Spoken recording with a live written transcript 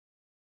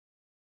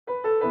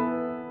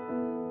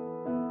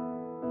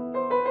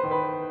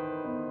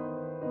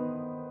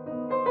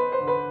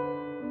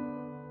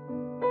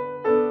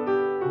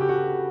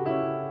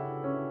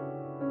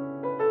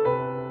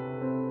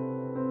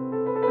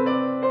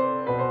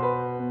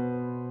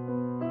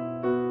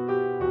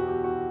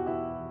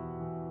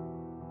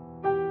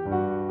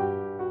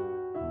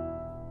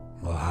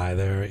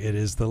It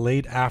is the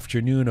late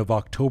afternoon of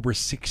October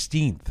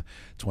 16th,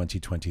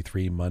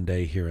 2023,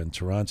 Monday here in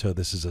Toronto.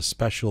 This is a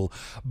special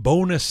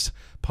bonus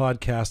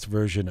podcast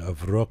version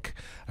of Roqe.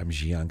 I'm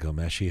Jian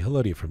Ghomeshi.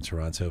 Hello to you from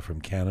Toronto, from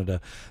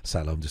Canada.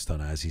 Salam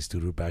Dustan Aziz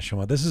Duru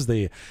Bashama. This is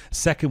the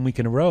second week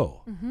in a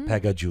row,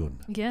 Pegah June.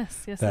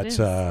 Yes, it That's, is.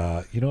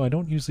 I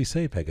don't usually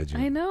say Pegah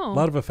June. I know. A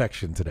lot of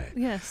affection today.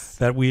 Yes.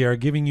 That we are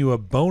giving you a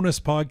bonus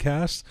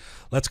podcast.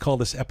 Let's call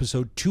this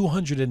episode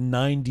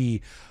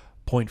 290.5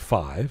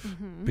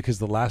 because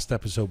the last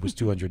episode was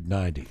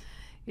 290.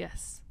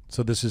 Yes.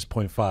 So this is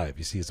 0.5.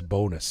 You see, it's a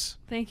bonus.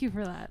 Thank you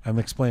for that. I'm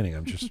explaining.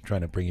 I'm just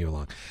trying to bring you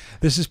along.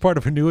 This is part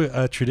of a new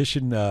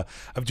tradition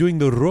of doing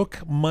the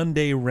Roqe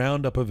Monday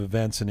roundup of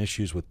events and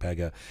issues with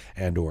Pegah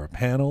and or a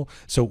panel.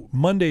 So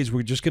Mondays,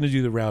 we're just going to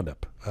do the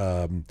roundup.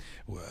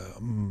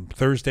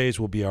 Thursdays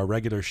will be our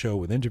regular show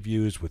with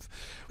interviews, with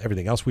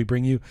everything else we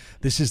bring you.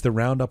 This is the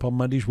roundup on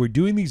Mondays. We're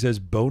doing these as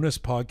bonus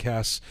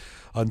podcasts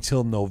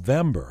until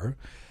November,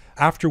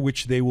 after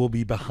which they will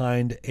be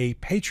behind a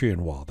Patreon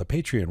wall, the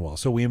Patreon wall.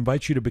 So we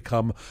invite you to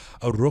become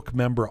a Roqe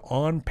member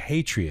on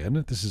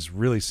Patreon. This is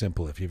really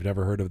simple. If you've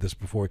never heard of this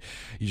before,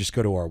 you just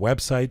go to our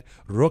website,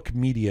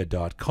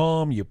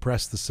 roqemedia.com. You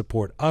press the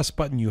support us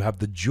button. You have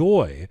the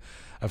joy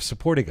of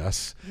supporting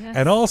us. Yes.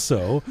 And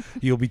also,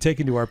 you'll be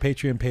taken to our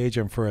Patreon page,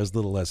 and for as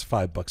little as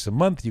 $5 a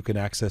month, you can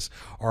access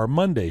our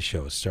Monday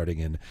shows starting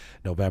in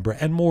November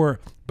and more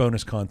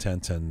bonus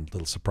content and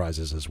little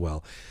surprises as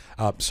well.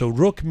 So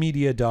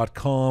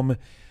roqemedia.com,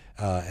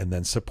 and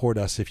then support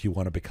us if you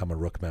want to become a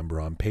Roqe member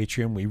on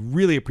Patreon. We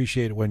really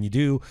appreciate it when you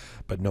do,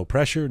 but no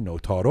pressure, no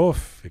taught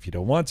off if you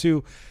don't want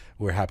to.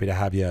 We're happy to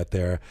have you out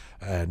there,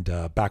 and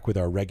back with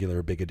our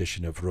regular big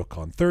edition of Roqe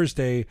on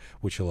Thursday,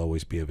 which will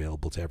always be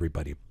available to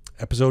everybody.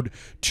 Episode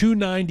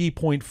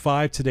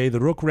 290.5 today, the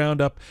Roqe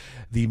Roundup,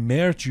 the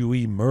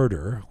Mehrjui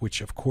murder,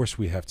 which of course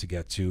we have to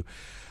get to,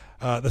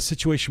 the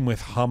situation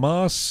with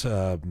Hamas,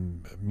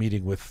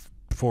 meeting with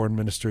foreign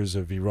ministers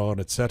of Iran,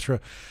 etc.,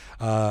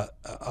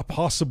 a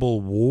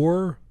possible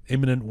war,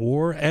 imminent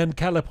war, and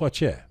Kale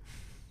Pache.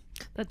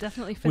 That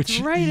definitely fits Which,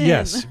 right in.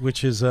 yes,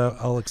 which is,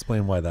 I'll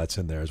explain why that's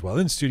in there as well.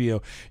 In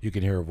studio, you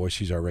can hear her voice.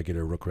 She's our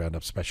regular Roqe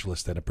Roundup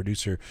specialist and a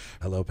producer.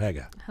 Hello,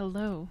 Pegah.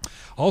 Hello.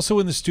 Also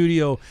in the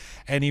studio,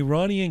 an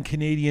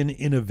Iranian-Canadian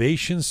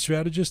innovation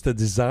strategist, a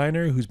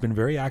designer who's been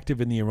very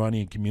active in the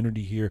Iranian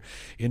community here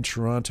in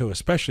Toronto,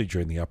 especially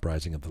during the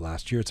uprising of the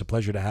last year. It's a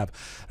pleasure to have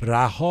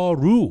Raha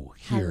Rou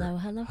here.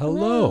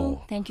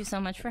 Hello. Thank you so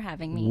much for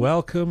having me.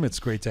 Welcome. It's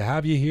great to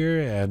have you here,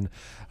 and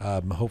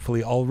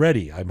hopefully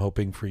already I'm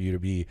hoping for you to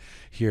be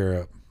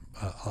here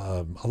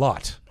a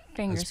lot.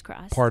 Fingers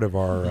crossed. Part of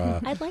our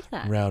I'd like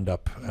that.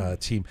 Roundup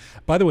team.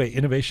 By the way,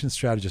 innovation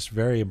strategist,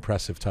 very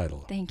impressive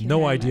title. Thank you No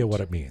very idea much.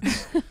 what it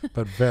means,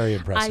 but very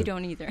impressive. I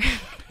don't either.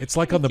 It's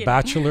like on The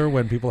Bachelor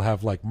when people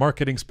have like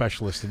marketing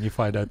specialists and you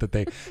find out that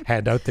they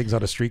hand out things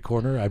on a street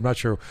corner. I'm not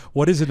sure.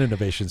 What is an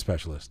innovation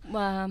specialist?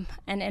 An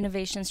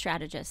innovation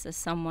strategist is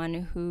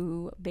someone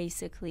who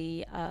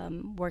basically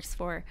works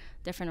for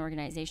different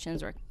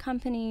organizations or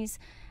companies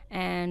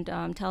and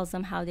tells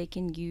them how they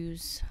can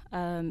use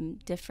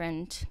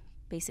different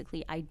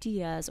basically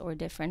ideas or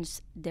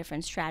different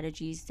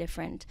strategies,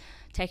 different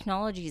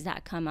technologies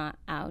that come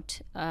out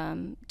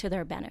to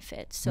their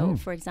benefit. So,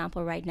 for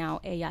example, right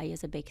now AI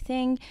is a big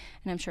thing,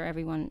 and I'm sure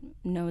everyone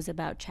knows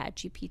about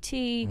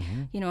ChatGPT,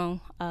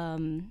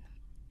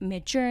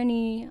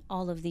 Midjourney,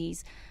 all of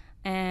these.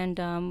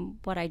 And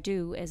what I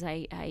do is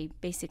I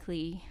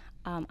basically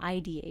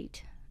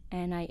ideate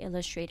and I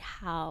illustrate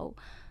how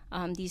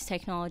these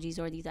technologies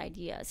or these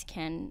ideas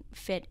can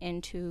fit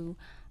into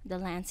the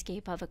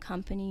landscape of a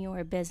company or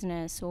a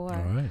business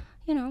or,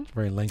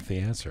 Very lengthy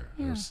answer.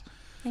 Yeah.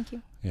 Thank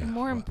you. Yeah.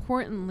 More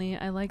importantly,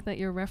 I like that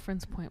your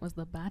reference point was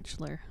The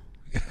Bachelor.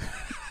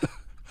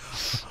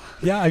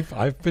 Yeah,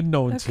 I've been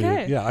known to.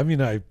 Okay. Yeah, I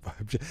mean,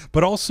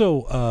 but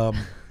also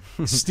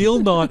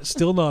still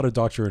not a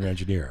doctor and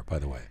engineer, by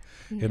the way.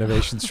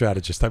 Innovation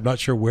strategist. I'm not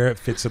sure where it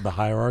fits in the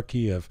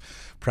hierarchy of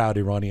proud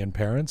Iranian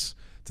parents.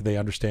 Do they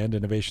understand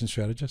innovation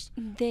strategist?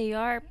 They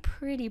are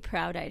pretty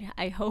proud.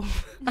 I hope.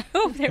 I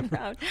hope they're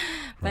proud.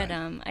 But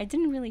Right. I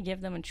didn't really give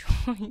them a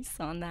choice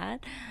on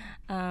that.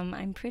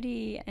 I'm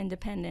pretty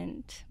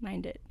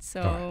independent-minded.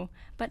 So, All right.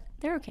 but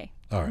they're okay.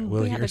 All right,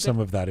 we'll We have hear a some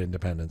good- of that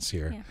independence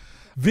here. Yeah.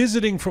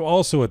 Visiting from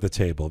also at the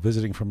table,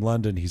 visiting from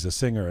London, he's a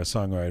singer, a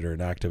songwriter, an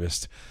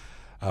activist,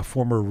 a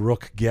former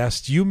Roqe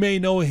guest. You may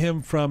know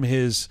him from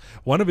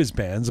one of his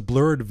bands,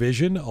 Blurred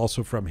Vision,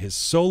 also from his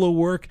solo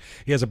work.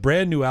 He has a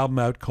brand new album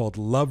out called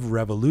Love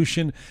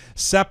Revolution.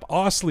 Sepp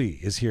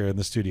Osley is here in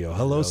the studio.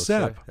 Hello,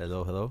 Sepp. Sir.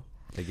 Hello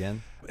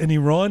again. An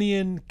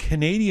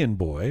Iranian-Canadian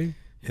boy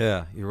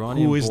Yeah,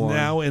 Iranian who is born.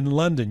 now in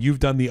London. You've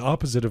done the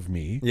opposite of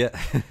me. Yeah.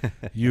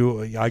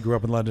 I grew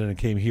up in London and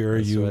came here.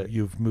 That's right.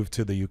 You've moved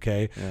to the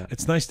UK. Yeah.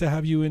 It's nice to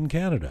have you in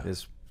Canada.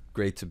 It's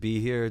great to be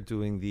here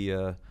doing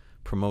the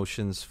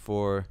promotions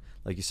for,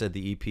 like you said,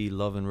 the EP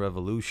Love and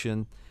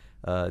Revolution.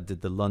 Did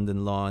the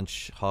London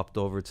launch, hopped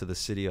over to the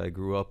city I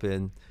grew up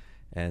in,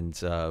 and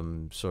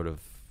sort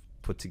of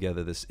put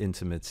together this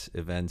intimate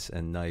event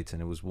and night,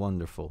 and it was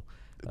wonderful.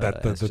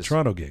 The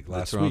Toronto gig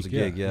last week.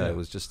 Gig, it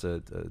was just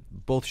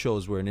both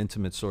shows were an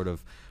intimate sort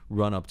of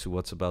run up to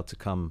what's about to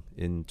come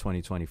in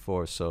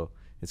 2024. So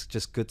it's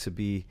just good to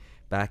be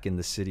back in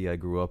the city I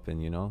grew up in,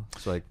 you know.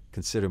 So I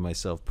consider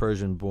myself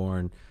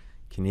Persian-born,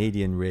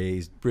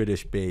 Canadian-raised,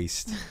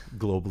 British-based,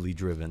 globally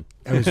driven.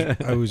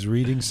 I was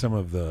reading some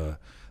of the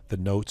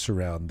notes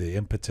around the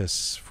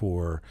impetus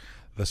for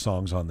the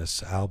songs on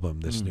this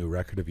album, this new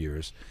record of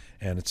yours,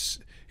 and it's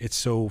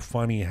so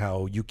funny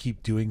how you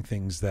keep doing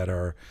things that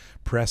are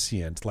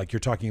prescient. Like you're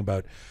talking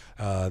about,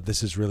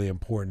 this is really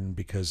important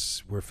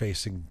because we're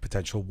facing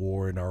potential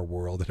war in our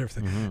world and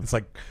everything. It's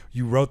like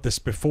you wrote this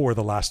before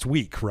the last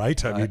week,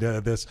 right? I mean,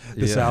 this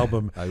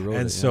album, I wrote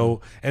and it,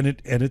 so and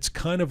it's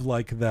kind of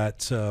like that.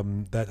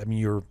 That I mean,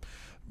 you're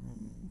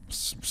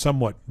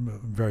somewhat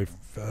very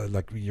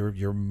like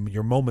your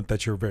moment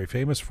that you're very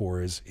famous for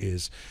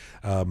is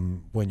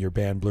when your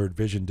band Blurred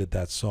Vision did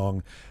that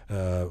song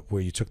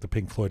where you took the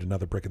Pink Floyd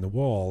Another Brick in the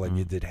Wall and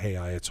you did Hey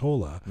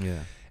Ayatollah.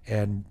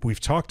 And we've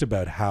talked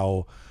about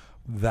how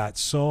that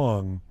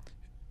song,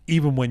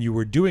 even when you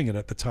were doing it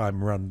at the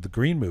time around the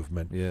Green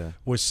Movement,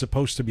 was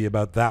supposed to be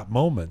about that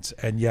moment,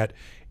 and yet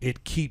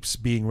it keeps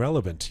being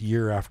relevant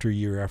year after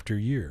year after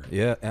year.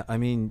 I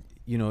mean,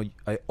 you know,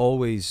 I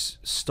always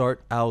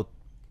start out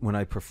when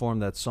I perform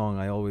that song,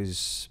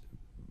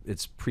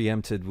 it's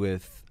preempted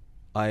with,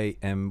 I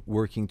am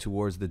working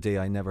towards the day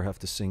I never have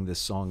to sing this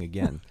song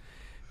again.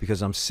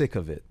 Because I'm sick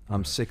of it.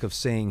 I'm sick of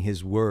saying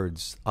his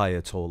words,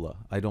 Ayatollah.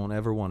 I don't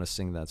ever want to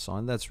sing that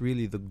song. That's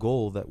really the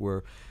goal that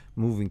we're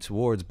moving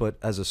towards. But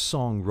as a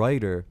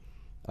songwriter,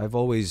 I've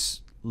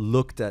always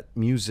looked at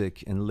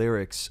music and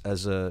lyrics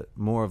as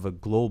more of a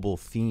global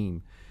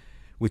theme,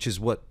 which is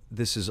what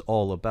this is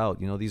all about.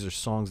 You know, these are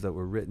songs that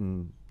were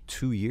written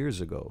 2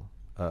 years ago.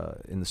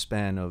 In the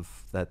span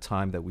of that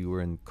time that we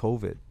were in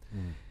COVID.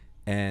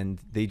 And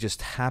they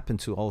just happen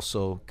to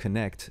also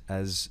connect,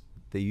 as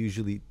they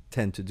usually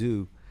tend to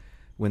do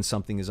when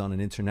something is on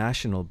an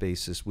international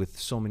basis, with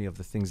so many of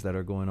the things that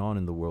are going on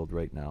in the world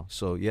right now.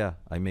 So yeah,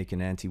 I make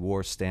an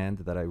anti-war stand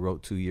that I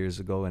wrote 2 years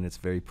ago, and it's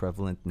very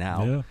prevalent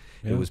now.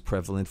 It was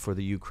prevalent for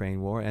the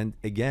Ukraine war. And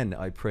again,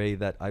 I pray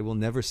that I will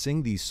never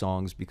sing these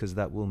songs, because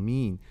that will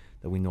mean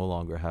that we no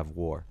longer have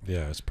war.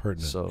 Yeah, it's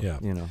pertinent. So,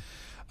 you know.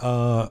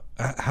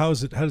 How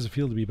does it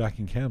feel to be back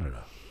in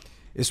Canada?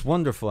 It's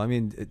wonderful. I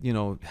mean, you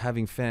know,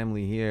 having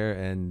family here,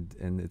 and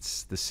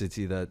it's the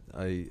city that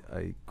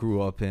I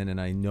grew up in, and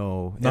I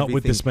know not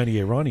with this many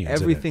Iranians.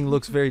 Everything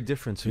looks very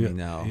different to me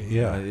now.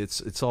 Yeah,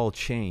 it's all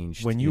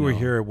changed. When you were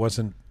here, it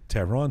wasn't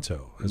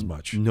Toronto as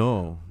much.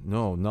 No,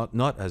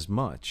 not as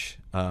much.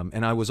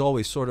 And I was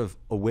always sort of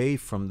away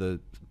from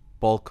the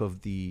bulk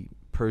of the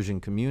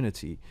Persian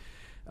community.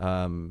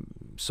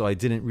 So I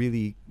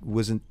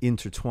wasn't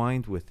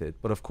intertwined with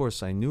it, but of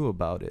course I knew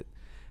about it.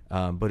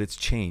 But it's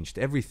changed.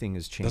 Everything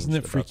has changed. Doesn't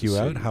it freak you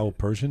out how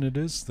Persian it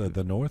is?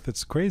 The North,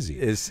 it's crazy.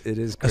 It is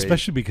crazy.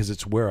 Especially because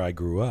it's where I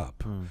grew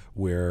up,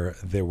 where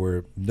there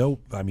were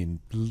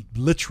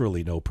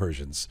literally no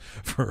Persians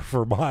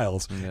for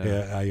miles.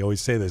 I always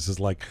say this is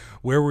like,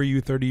 where were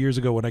you 30 years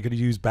ago when I could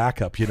use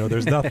backup? You know,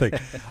 there's nothing.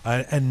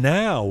 And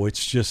now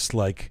it's just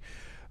like,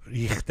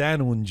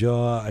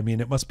 I mean,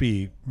 it must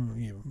be.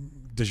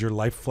 Does your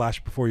life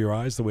flash before your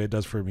eyes the way it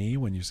does for me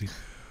when you see?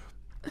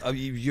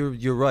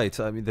 You're right.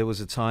 I mean, there was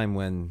a time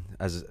when,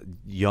 as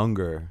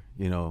younger,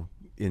 you know,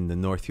 in the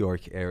North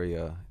York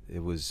area,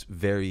 it was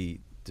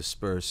very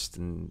dispersed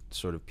and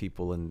sort of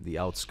people in the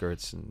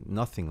outskirts, and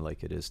nothing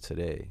like it is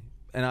today.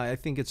 And I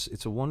think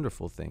it's a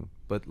wonderful thing.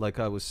 But like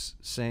I was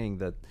saying,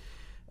 that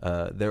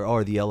there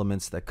are the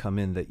elements that come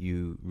in that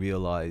you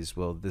realize,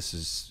 well, this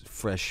is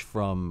fresh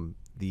from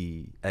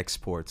the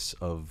exports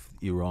of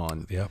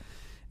Iran. Yeah.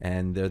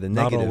 And they're the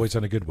not negative. always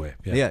in a good way.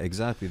 Yeah,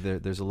 exactly.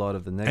 There's a lot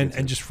of the negative.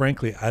 And just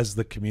frankly, as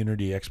the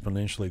community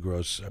exponentially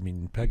grows, I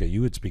mean, Pegah,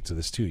 you would speak to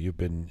this too. You've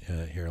been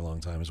here a long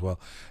time as well.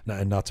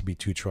 And not to be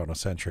too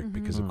Toronto-centric,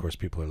 because, of course,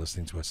 people are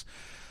listening to us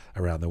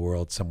around the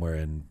world, somewhere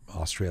in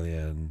Australia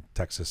and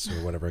Texas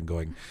or whatever, and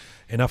going,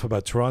 enough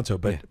about Toronto.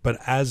 But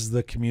as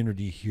the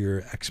community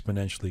here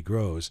exponentially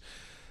grows,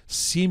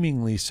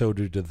 seemingly so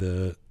do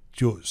the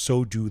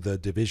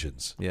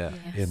divisions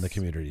in the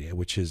community,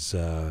 which is...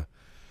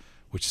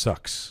 which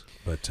sucks,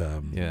 but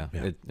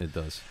it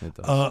does.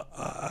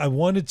 I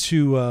wanted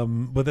to,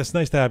 but that's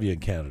nice to have you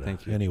in Canada.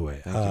 Thank you. Anyway,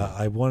 Thank you.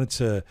 I wanted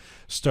to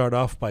start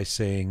off by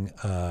saying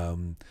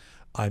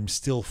I'm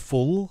still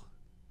full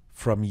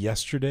from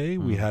yesterday.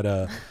 We had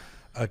a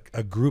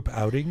group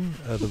outing,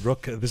 the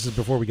Roqe. This is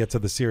before we get to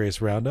the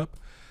serious roundup.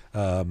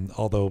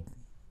 Although,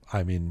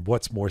 I mean,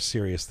 what's more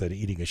serious than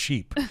eating a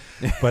sheep?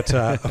 But.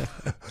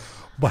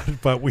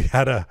 But we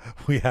had a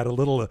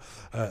little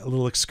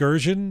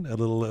excursion, a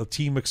little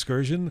team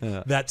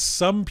excursion that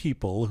some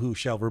people who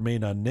shall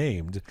remain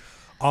unnamed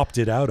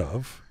opted out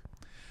of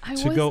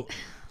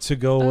to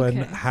go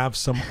and have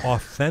some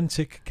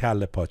authentic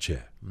Kale Pache.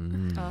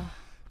 Now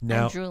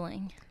I'm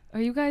drooling.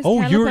 Are you guys?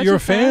 Oh, you're a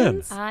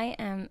fan. I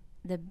am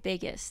the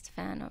biggest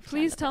fan of.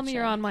 Please Kale tell me Pache.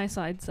 you're on my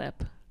side,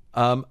 Sepp.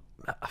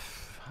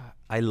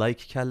 I like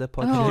Kale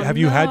Pache. Oh, Have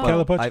you had no.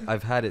 Kale Pache?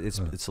 I've had it.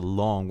 It's a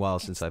long while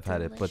since I've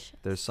had it, but delicious.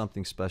 there's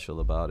something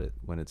special about it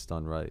when it's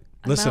done right.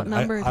 I'm Listen,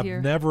 outnumbered I've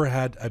here. never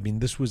had. I mean,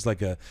 this was like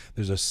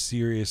there's a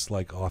serious,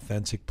 like,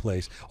 authentic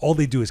place. All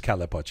they do is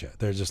Kale Pache.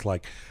 They're just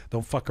like,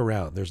 don't fuck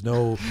around. There's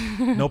no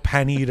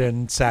panid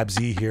and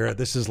sabzi here.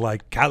 This is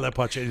like Kale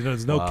Pache. You know,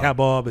 there's no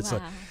kebab. It's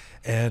like,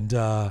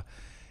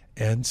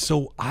 and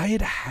so I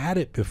had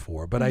it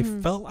before, but I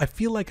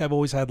feel like I've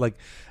always had, like,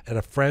 at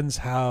a friend's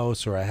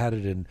house, or I had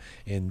it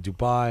in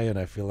Dubai, and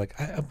I feel like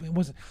it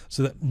wasn't.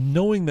 So that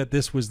knowing that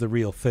this was the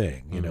real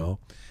thing, you know,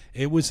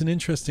 it was an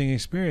interesting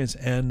experience.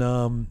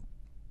 And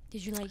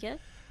Did you like it?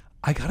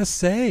 I gotta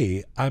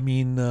say, I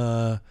mean,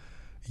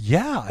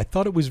 yeah, I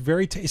thought it was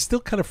very. It still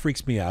kind of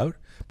freaks me out,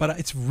 but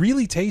it's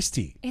really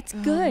tasty. It's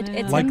good. man.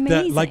 It's Like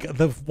amazing.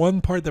 the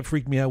one part that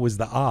freaked me out was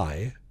the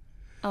eye.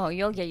 Oh,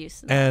 you'll get used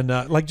to that.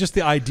 And like just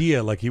the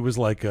idea, like he was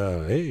like,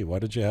 "Hey, why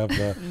did you have?"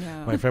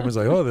 No. My friend was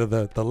like, "Oh,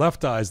 the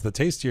left eye is the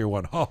tastier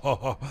one."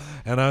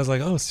 And I was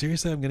like, "Oh,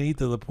 seriously? I'm gonna eat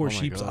the poor my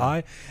sheep's God.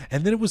 eye?"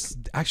 And then it was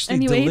actually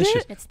And you ate delicious.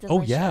 it? It's Oh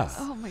delicious. yeah.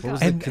 Oh my What god.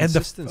 was And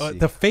consistency?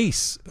 the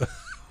face. I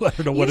don't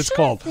know You what it's shouldn't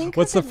called. think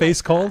What's of the it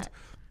face like called? that.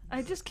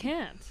 I just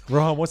can't.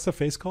 Rohan, what's the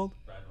face called?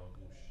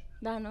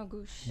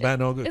 Banogouche.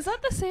 Banogu. Is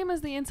that the same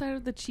as the inside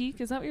of the cheek?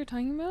 Is that what you're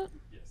talking about?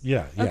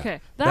 Yeah, yeah.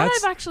 Okay. That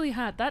That's I've actually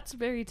had. That's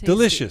very tasty.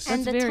 delicious. That's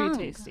And the very tongue.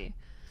 tasty.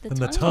 And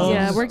the tongue. tongue.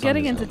 Yeah, we're Tongue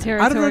getting is into good.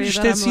 territory. I don't that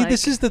understand. I'm See, like,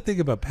 this is the thing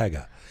about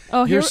Pegah.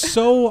 Oh, You're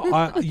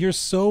here. you're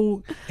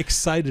so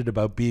excited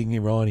about being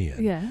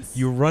Iranian. Yes.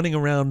 You're running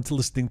around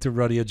listening to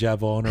Radio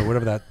Javon or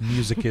whatever that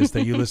music is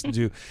that you listen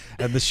to,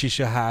 and the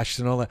shisha hash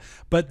and all that.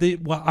 But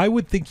I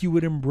would think you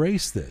would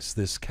embrace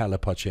this Kale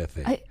Pache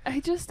thing.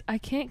 I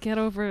can't get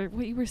over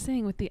what you were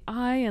saying with the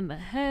eye and the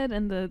head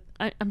and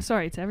I'm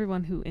sorry to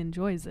everyone who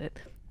enjoys it.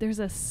 There's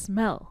a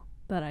smell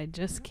that I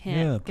just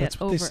can't get that's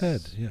what over. they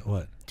said. Yeah,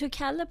 what? To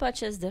Kale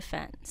Pache's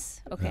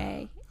defense,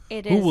 okay,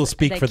 it Who is will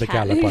speak for the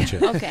Kale Pache?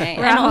 Okay,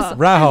 and Raha. also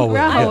Raha will.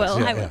 Raha I yes, will,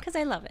 yeah, yeah. because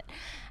I love it.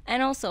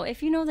 And also,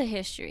 if you know the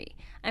history,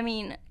 I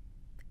mean,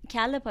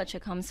 Kale Pache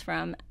comes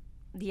from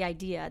the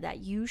idea that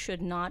you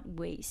should not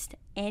waste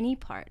any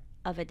part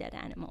of a dead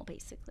animal,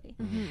 basically.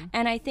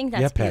 And I think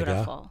that's Yeah, Pegah.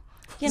 beautiful.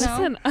 You know,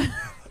 Listen,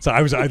 So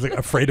I was like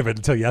afraid of it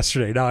until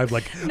yesterday. Now I'm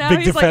like Now big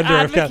he's, like,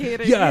 defender of Kale.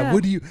 advocating, Yeah, yeah.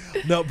 what do you?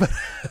 No, but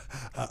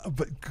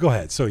go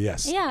ahead. So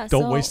yes, Yeah,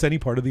 don't so- waste any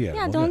part of the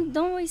animal. yeah,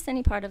 don't waste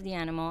any part of the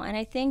animal. And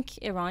I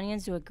think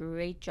Iranians do a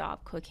great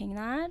job cooking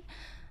that.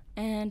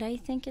 And I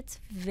think it's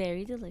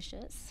very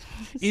delicious.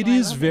 So It I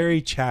is love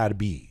very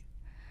Chad-B,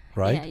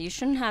 right? Yeah, you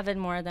shouldn't have it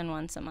more than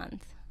once a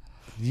month.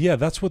 Yeah,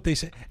 that's what they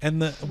say,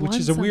 and which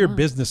is a Once a weird month.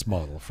 business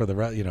model for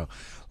the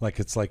like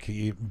it's like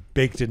you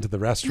baked into the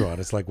restaurant.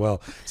 It's like,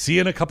 well, see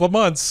you in a couple of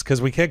months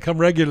because we can't come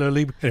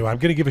regularly. Anyway, I'm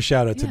going to give a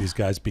shout out to these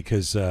guys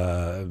because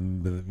they're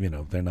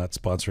not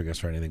sponsoring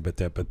us or anything,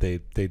 but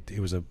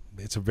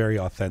it's a very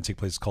authentic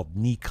place. It's called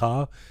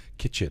Nika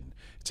Kitchen.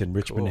 It's in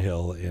Richmond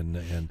Hill,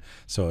 and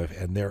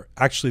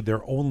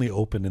they're only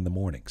open in the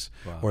mornings,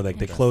 or like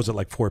they close at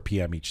like 4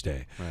 p.m. each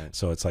day. Right.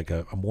 So it's like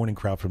a morning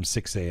crowd from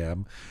 6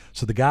 a.m.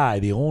 So the guy,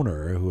 the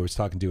owner, who I was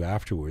talking to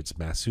afterwards,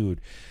 Masood,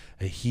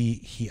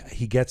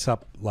 he gets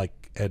up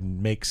like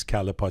and makes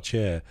Kale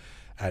Pache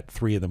at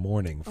 3 in the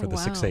morning for the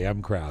 6 wow.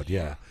 a.m. crowd.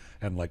 Yeah.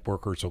 And like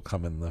workers will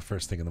come in the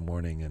first thing in the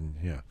morning, and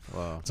yeah,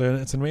 Wow. so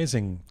it's an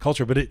amazing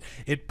culture. But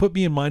it put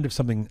me in mind of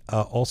something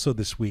also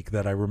this week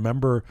that I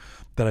remember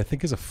that I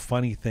think is a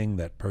funny thing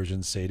that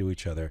Persians say to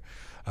each other.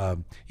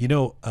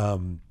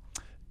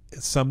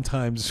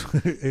 Sometimes,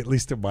 at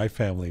least in my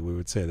family, we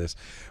would say this,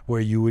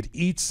 where you would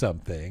eat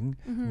something.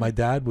 My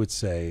dad would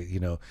say,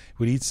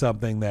 would eat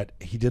something that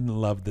he didn't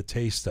love the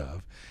taste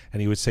of,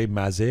 and he would say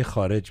 "Mazeh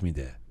kharej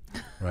mide,"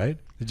 right?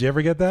 Did you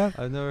ever get that?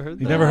 I've never heard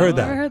that. You never heard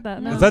that? Never heard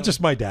that. No. Is that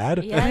just my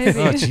dad? Yes.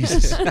 Oh,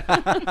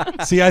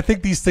 Jesus. See, I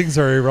think these things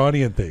are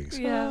Iranian things.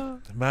 Yeah.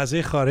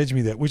 Mazeh kharej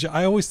mide, which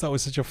I always thought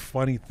was such a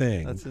funny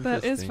thing. That's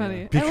That is interesting,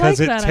 funny. yeah. Because I like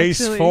it that,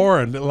 tastes actually.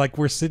 foreign, like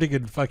we're sitting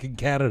in fucking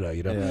Canada,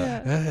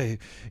 Yeah. Hey,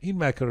 eat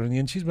macaroni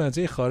and cheese,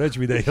 mazeh kharej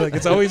mide. Like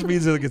it always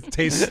means like it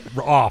tastes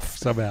off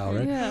somehow,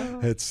 right? Yeah.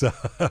 It's,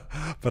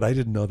 but I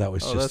didn't know that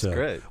was Oh, just. that's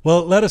great.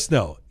 Well, let us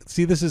know.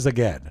 See, this is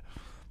again.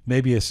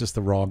 Maybe it's just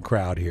the wrong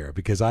crowd here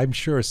because I'm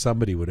sure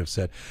somebody would have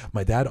said.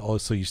 My dad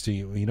also used to.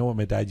 You know what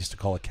my dad used to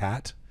call a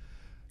cat?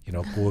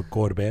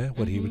 Gorbe,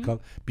 what he would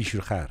call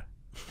bishur khar.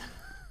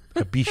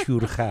 A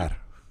bishur khar.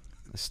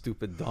 A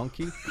stupid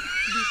donkey.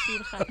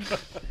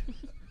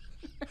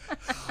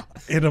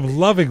 In a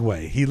loving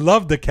way. He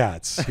loved the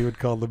cats. He would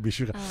call them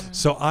bishur khar.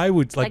 So I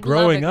would like Like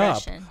growing love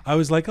up. aggression. I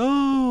was like,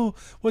 "Oh,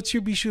 what's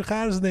your bishur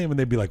khar's name?" And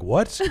they'd be like,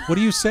 "What? What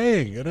are you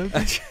saying?" And I'm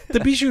like, the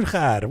bishur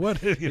khar.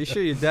 What? Are you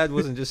sure your dad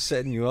wasn't just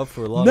setting you up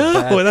for a lot of No,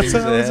 bad that's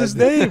things how was his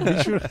ahead? name.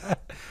 Bishur khar.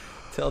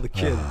 Tell the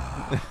kid.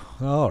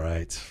 All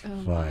right,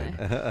 Oh,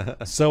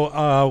 fine.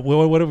 So,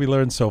 what have we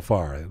learned so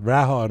far?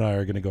 Raha and I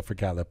are going to go for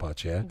Kale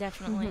Pache. Yeah?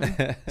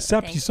 Definitely.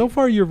 Sepp, Thank so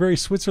far you're very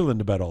Switzerland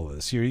about all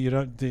this. You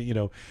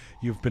don't,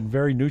 you've been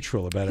very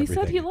neutral about He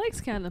everything. said he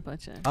likes Kale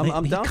Pache.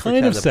 I'm he down for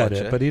kind of Kale said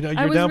Pache. it, but you're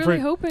I was down really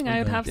for hoping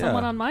I'd have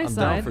someone on my I'm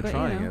side. down for but,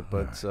 trying you know. it,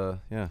 but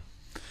yeah.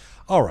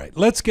 All right,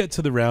 let's get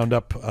to the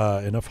roundup.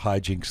 Enough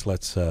hijinks.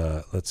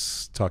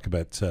 Let's talk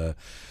about.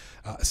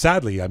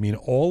 Sadly, I mean,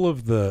 all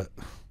of the,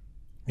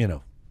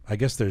 I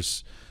guess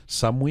there's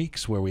some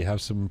weeks where we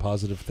have some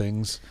positive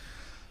things.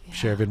 Yeah.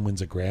 Shervin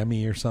wins a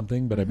Grammy or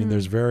something, but I mean,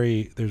 there's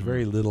very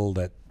little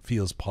that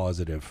feels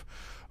positive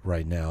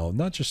right now.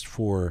 Not just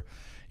for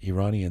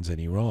Iranians in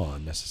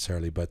Iran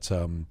necessarily, but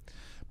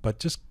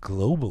just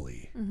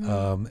globally.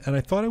 And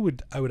I thought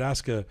I would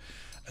ask a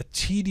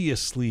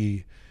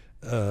tediously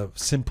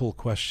simple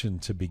question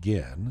to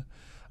begin,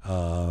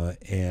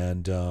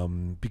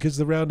 because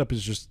the roundup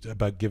is just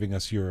about giving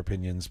us your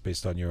opinions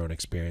based on your own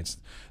experience.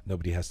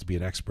 Nobody has to be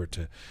an expert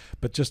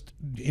but just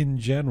in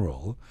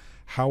general,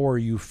 how are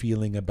you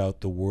feeling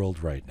about the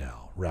world right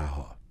now,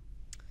 Raha?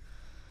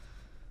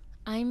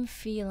 I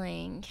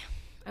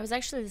was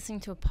actually listening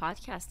to a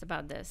podcast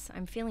about this.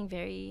 I'm feeling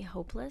very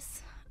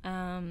hopeless,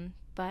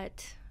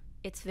 but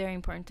it's very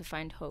important to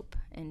find hope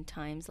in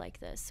times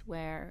like this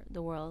when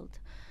the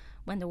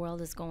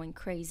world is going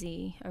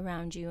crazy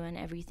around you and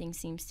everything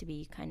seems to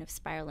be kind of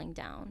spiraling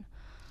down.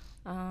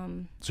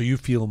 So you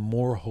feel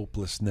more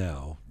hopeless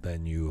now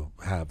than you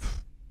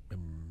have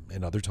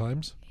in other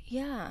times?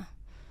 Yeah,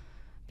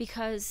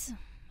 because,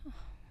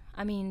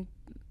 I mean,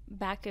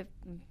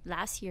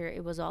 last year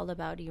it was all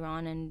about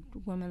Iran and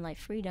women life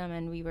freedom,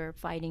 and we were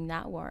fighting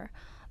that war.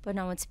 But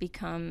now it's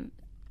become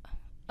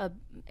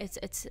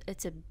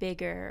it's a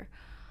bigger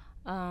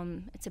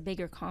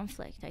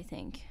conflict, I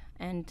think.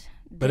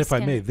 But if I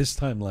may, this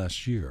time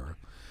last year,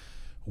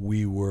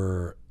 we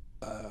were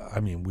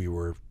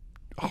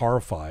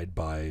horrified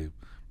by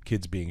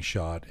kids being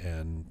shot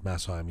and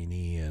Mahsa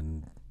Amini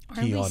and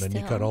Keon and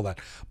Nika and all that.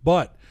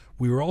 But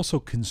we were also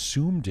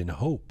consumed in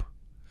hope.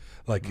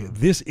 Like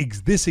this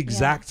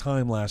exact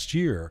time last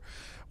year,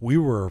 we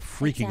were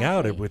freaking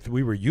out.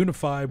 We were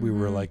unified. We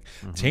were like,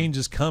 change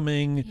is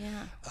coming.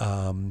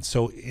 Yeah.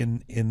 So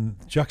in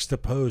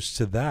juxtaposed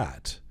to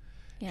that,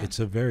 it's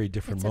a very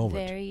different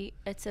moment.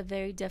 It's a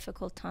very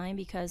difficult time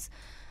because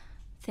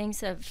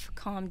things have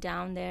calmed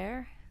down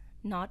there,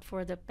 not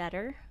for the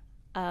better,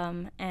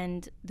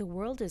 and the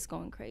world is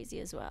going crazy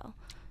as well.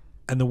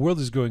 And the world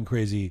is going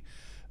crazy,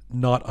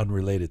 not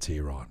unrelated to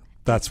Iran.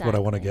 That's what I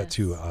want to get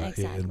to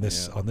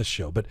on this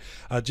show. But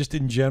just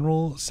in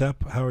general,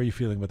 Sepp, how are you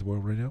feeling about the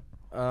world right now?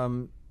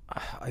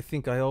 I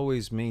think I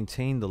always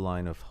maintain the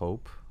line of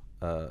hope,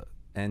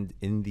 and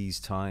in these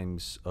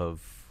times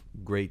of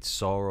great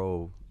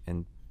sorrow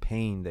and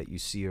pain that you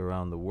see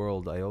around the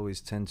world, I always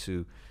tend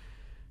to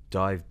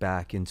dive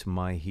back into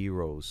my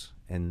heroes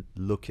and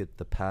look at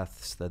the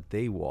paths that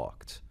they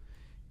walked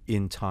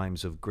in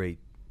times of great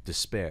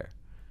despair.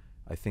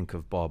 I think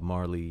of Bob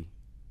Marley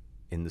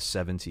in the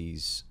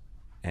 70s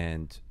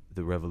and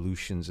the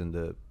revolutions and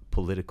the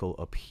political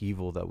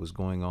upheaval that was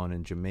going on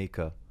in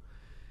Jamaica,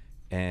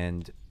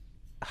 and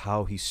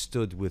how he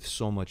stood with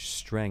so much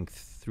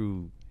strength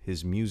through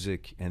his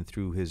music and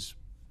through his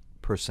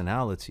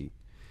personality,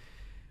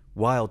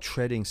 while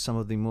treading some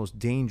of the most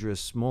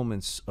dangerous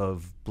moments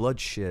of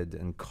bloodshed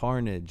and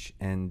carnage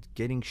and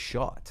getting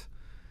shot.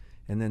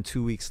 And then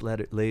 2 weeks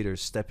later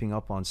stepping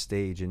up on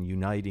stage and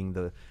uniting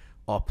the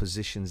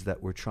oppositions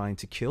that were trying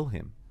to kill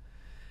him.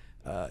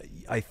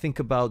 I think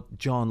about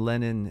John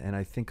Lennon, and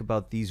I think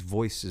about these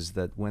voices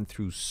that went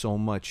through so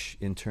much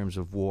in terms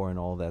of war and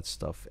all that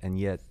stuff, and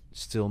yet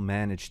still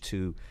managed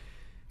to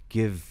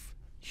give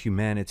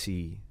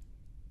humanity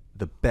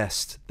the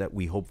best that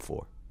we hope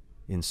for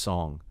in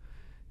song.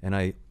 And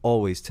I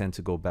always tend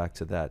to go back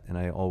to that, and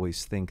I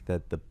always think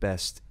that the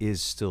best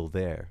is still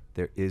there.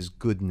 There is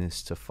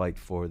goodness to fight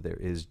for. There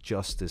is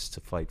justice to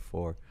fight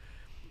for,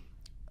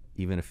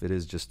 even if it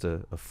is just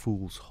a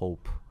fool's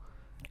hope.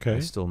 Okay. I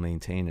still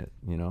maintain it,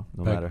 no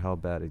matter how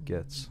bad it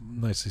gets.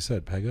 Nicely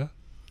said, Pegah.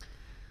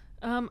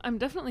 I'm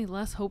definitely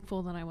less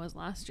hopeful than I was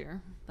last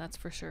year. That's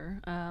for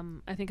sure.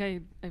 I think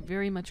I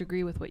very much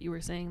agree with what you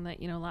were saying,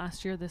 that,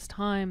 last year this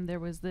time there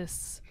was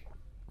this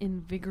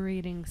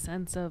invigorating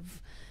sense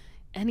of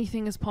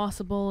anything is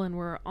possible, and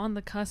we're on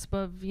the cusp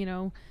of,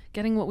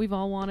 getting what we've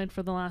all wanted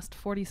for the last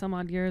 40 some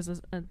odd years,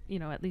 as,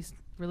 at least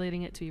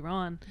relating it to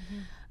Iran.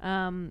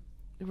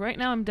 Right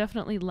now, I'm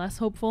definitely less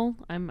hopeful.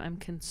 I'm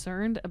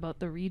concerned about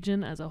the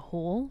region as a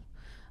whole.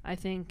 I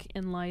think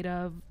in light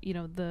of,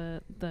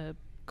 the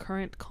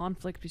current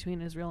conflict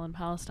between Israel and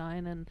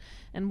Palestine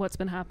and what's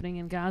been happening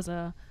in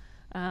Gaza,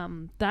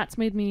 that's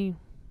made me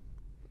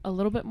a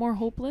little bit more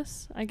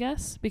hopeless, I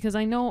guess, because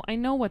I know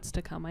what's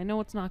to come. I know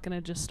it's not going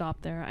to just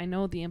stop there. I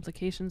know the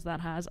implications that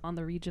has on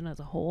the region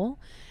as a whole,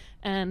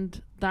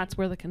 and that's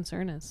where the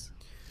concern is.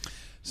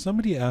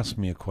 Somebody asked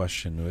me a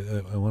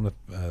question. I want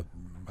to,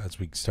 as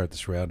we start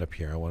this roundup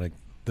here,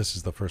 this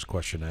is the first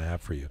question I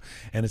have for you.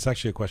 And it's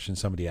actually a question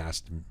somebody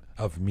asked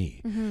of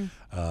me.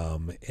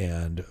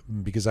 And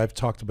because I've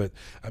talked about,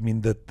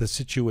 the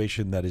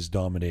situation that is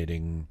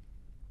dominating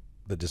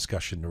the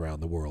discussion around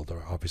the world,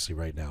 obviously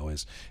right now,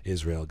 is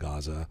Israel,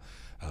 Gaza.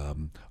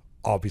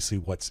 obviously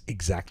what's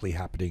exactly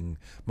happening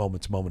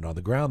moment to moment on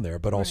the ground there,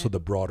 but also the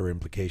broader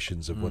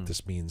implications of what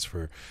this means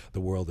for the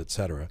world,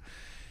 etc.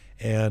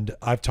 And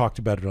I've talked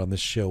about it on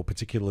this show,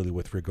 particularly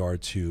with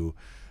regard to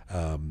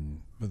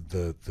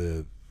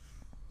the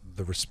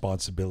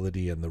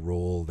responsibility and the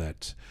role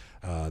that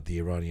the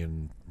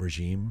Iranian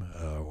regime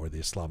or the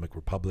Islamic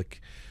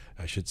Republic,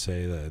 I should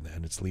say,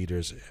 and its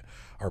leaders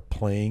are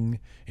playing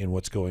in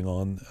what's going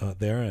on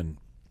there. And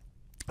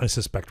I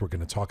suspect we're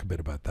going to talk a bit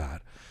about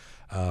that.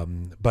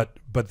 But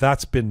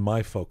that's been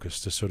my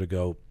focus, to sort of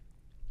go,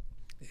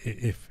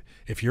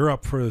 if you're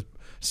up for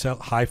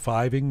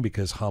high-fiving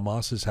because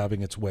Hamas is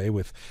having its way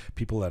with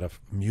people at a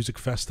music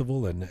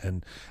festival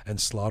and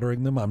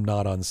slaughtering them, I'm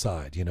not on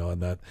side,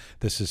 and that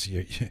this is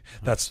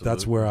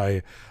that's where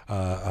I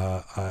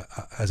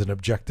as an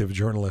objective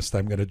journalist,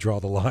 I'm going to draw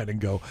the line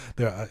and go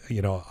there.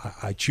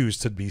 I choose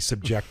to be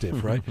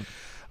subjective, right?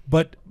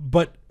 But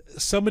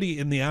somebody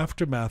in the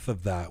aftermath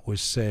of that was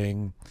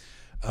saying,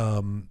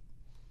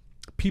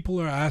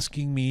 people are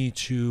asking me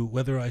to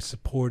whether I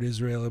support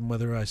Israel and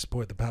whether I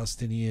support the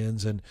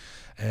Palestinians,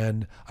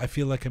 and I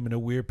feel like I'm in a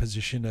weird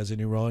position as an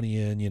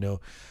Iranian,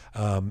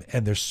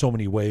 and there's so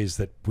many ways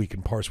that we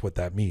can parse what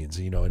that means,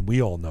 and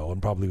we all know,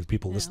 and probably with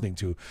people listening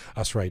to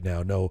us right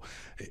now know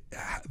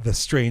the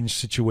strange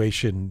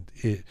situation,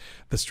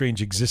 the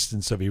strange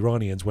existence of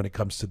Iranians when it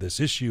comes to this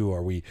issue.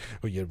 Are we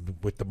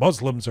with the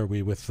Muslims? Are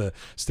we with the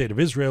State of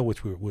Israel,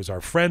 which was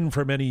our friend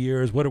for many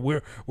years?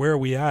 Where are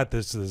we at?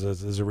 There's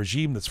a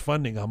regime that's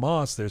funding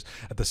Hamas. There's,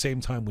 at the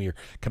same time, we are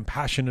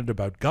compassionate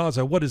about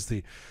Gaza.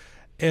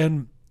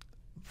 And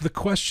the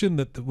question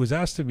that was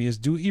asked of me is,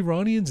 do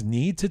Iranians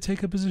need to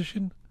take a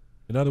position?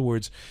 In other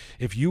words,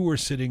 if you were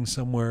sitting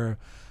somewhere,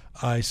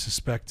 I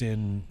suspect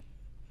in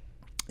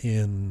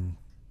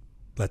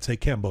let's say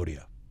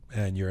Cambodia,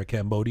 and you're a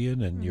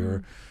Cambodian and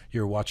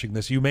you're watching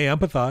this, you may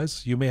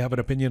empathize, you may have an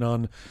opinion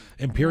on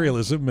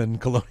imperialism and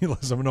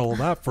colonialism and all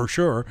that, for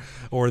sure,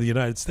 or the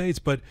United States.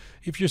 But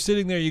if you're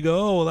sitting there, you go,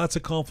 oh, well, that's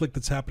a conflict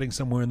that's happening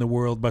somewhere in the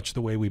world, much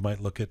the way we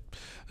might look at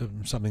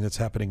something that's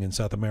happening in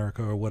South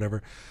America or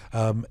whatever,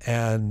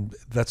 and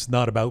that's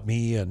not about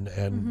me,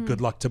 and good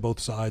luck to both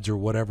sides or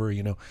whatever,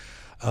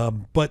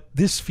 but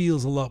this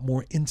feels a lot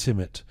more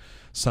intimate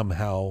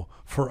somehow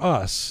for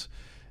us,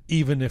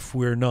 even if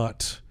we're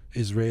not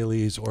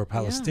Israelis or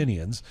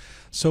Palestinians.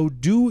 So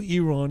do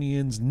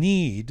Iranians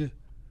need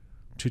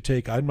to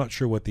take, I'm not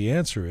sure what the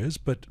answer is,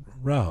 but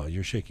Raha,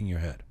 you're shaking your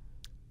head.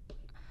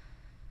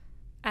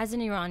 As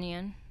an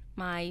Iranian,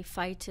 my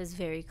fight is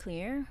very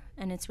clear,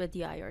 and it's with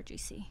the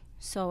IRGC.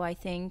 So I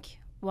think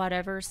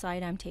whatever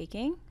side I'm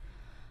taking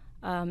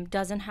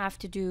doesn't have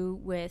to do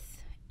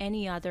with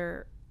any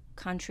other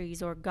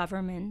countries or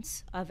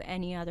governments of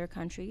any other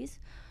countries.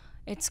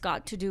 It's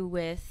got to do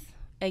with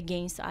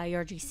against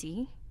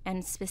IRGC.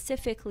 And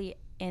specifically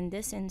in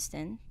this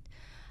instant,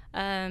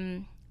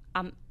 I'm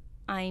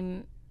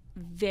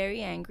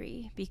very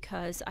angry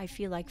because I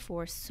feel like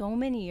for so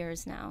many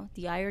years now,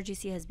 the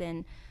IRGC has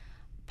been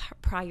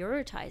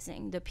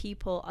prioritizing the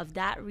people of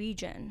that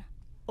region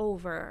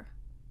over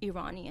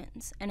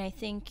Iranians. And I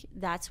think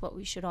that's what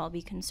we should all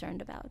be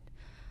concerned about.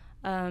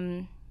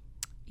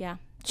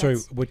 Sorry,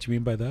 what do you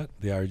mean by that?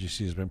 The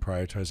IRGC has been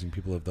prioritizing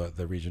people of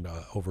the region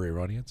over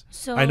Iranians?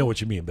 So I know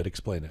what you mean, but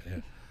explain it.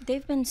 Yeah.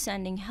 They've been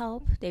sending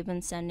help. They've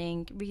been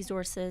sending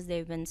resources.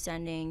 They've been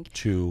sending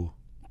to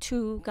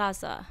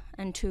Gaza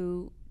and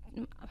to,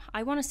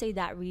 I want to say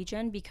that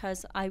region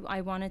because I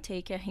want to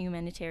take a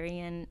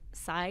humanitarian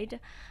side.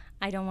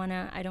 I don't want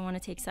to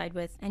take side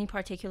with any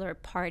particular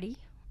party.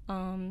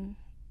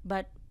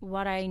 But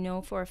what I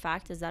know for a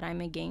fact is that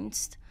I'm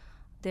against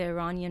the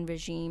Iranian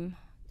regime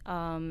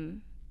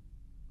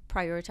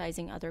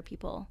prioritizing other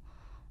people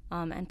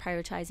and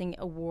prioritizing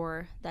a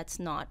war that's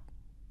not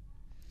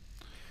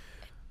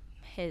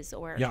his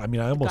or I mean,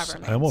 I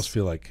almost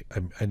feel like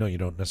I know you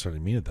don't necessarily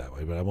mean it that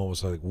way, but I'm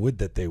almost like, would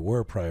that they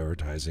were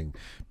prioritizing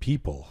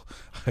people.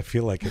 I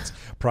feel like it's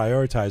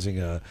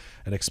prioritizing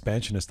an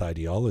expansionist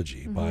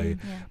ideology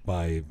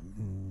by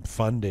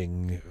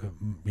funding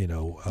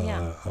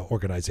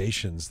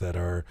organizations that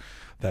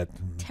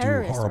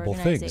do horrible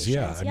things.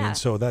 I mean,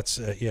 so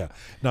that's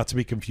not to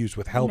be confused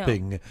with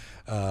helping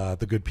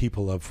the good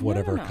people of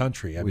whatever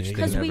country. I mean,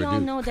 because we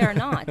all know they're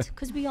not.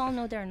 Because we all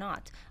know they're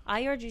not.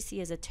 IRGC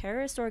is a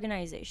terrorist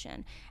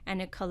organization, and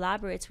it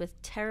collaborates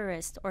with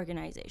terrorist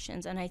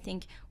organizations. And I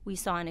think we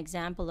saw an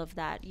example of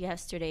that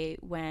yesterday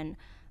when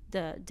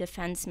the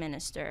defense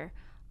minister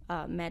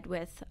met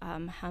with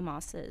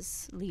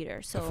Hamas's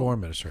leader. So the foreign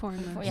minister.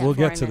 We'll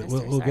get to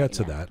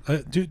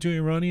that. Do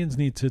Iranians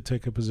need to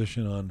take a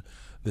position on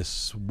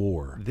this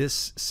war?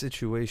 This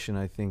situation,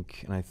 I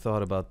think, and I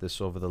thought about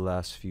this over the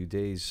last few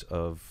days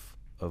of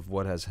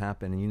what has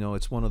happened. And,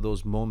 it's one of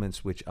those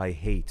moments which I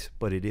hate,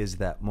 but it is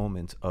that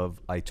moment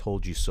of I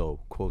told you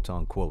so, quote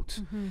unquote.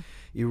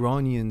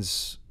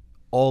 Iranians,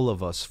 all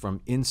of us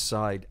from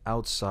inside,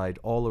 outside,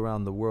 all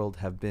around the world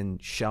have been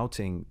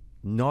shouting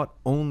not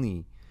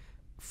only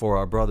for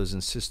our brothers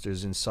and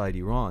sisters inside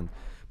Iran,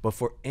 But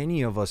for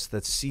any of us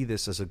that see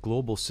this as a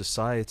global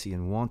society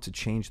and want to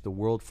change the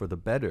world for the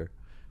better,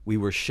 we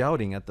were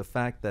shouting at the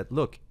fact that,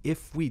 look,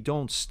 if we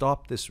don't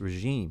stop this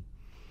regime,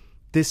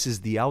 this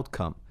is the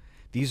outcome.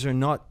 These are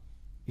not,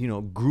 you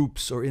know,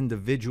 groups or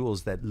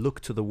individuals that look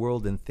to the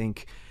world and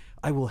think,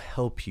 I will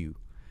help you.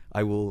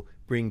 I will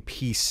bring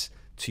peace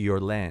to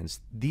your lands.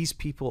 These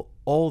people,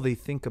 all they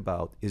think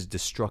about is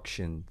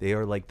destruction. They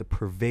are like the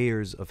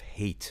purveyors of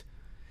hate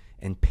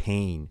and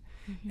pain.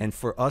 And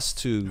for us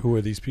to... Who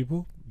are these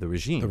people? The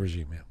regime. The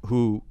regime, yeah.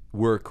 Who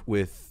work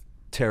with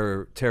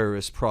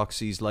terrorist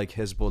proxies like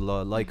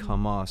Hezbollah, like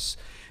Hamas.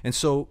 And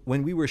so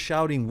when we were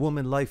shouting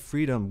woman, life,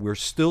 freedom, we're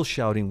still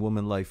shouting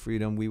woman, life,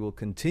 freedom. We will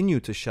continue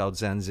to shout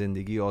Zan,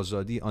 Zindagi,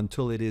 Azadi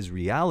until it is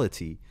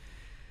reality.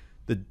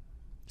 The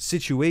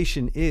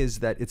situation is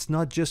that it's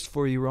not just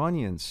for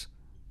Iranians.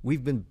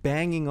 We've been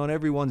banging on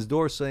everyone's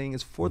door saying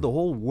it's for the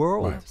whole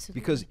world. Right.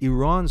 Because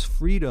Iran's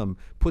freedom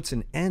puts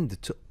an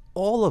end to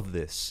all of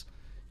this,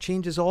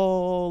 changes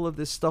all of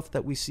this stuff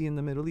that we see in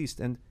the Middle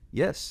East. And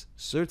yes,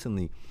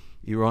 certainly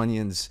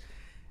Iranians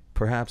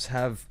perhaps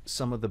have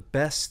some of the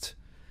best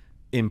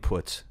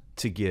input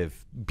to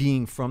give,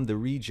 being from the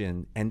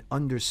region and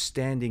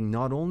understanding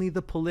not only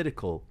the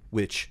political,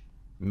 which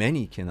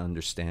many can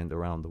understand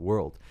around the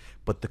world,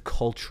 but the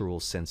cultural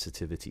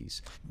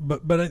sensitivities.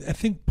 But I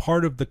think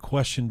part of the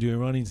question, do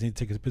Iranians need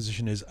to take a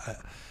position, is,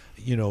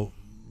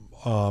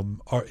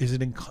 is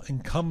it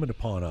incumbent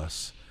upon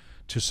us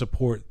to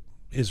support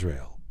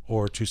Israel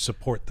or to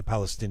support the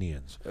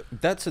Palestinians?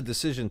 That's a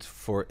decision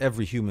for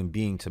every human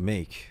being to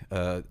make.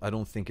 I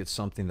don't think it's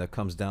something that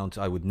comes down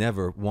to, I would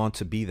never want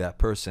to be that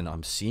person.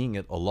 I'm seeing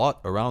it a lot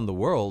around the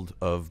world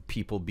of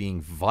people being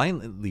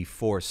violently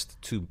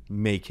forced to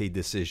make a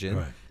decision,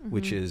 Right.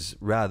 which is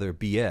rather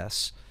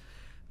BS.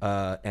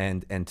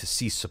 And to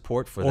see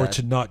support for Or that,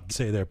 to not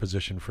say their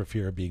position for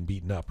fear of being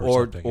beaten up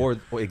or something. or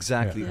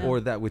exactly, Yeah. or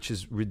that which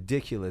is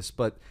ridiculous.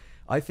 But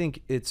I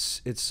think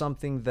it's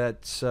something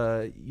that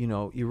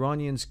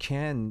Iranians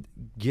can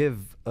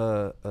give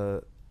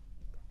an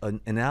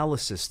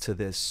analysis to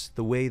this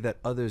the way that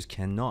others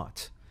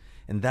cannot,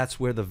 and that's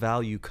where the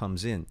value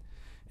comes in.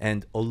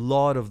 And a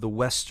lot of the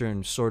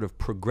Western sort of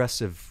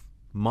progressive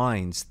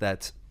minds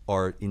that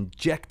are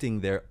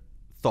injecting their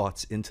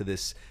thoughts into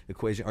this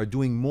equation are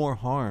doing more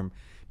harm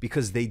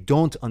because they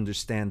don't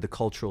understand the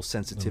cultural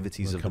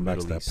sensitivities We'll of the come back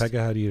to Middle that. East.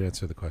 Pegah, how do you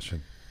answer the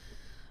question?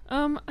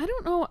 I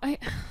don't know.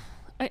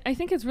 I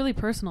think it's really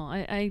personal.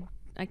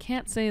 I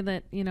can't say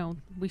that,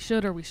 we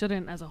should or we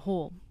shouldn't as a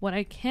whole. What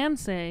I can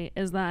say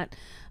is that,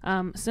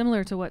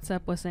 similar to what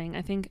Sepp was saying,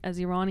 I think as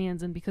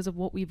Iranians, and because of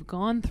what we've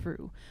gone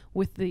through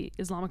with the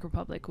Islamic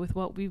Republic, with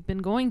what we've been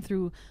going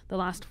through the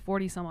last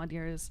 40 some odd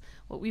years,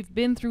 what we've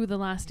been through the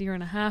last year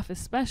and a half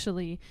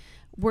especially,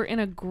 we're in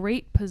a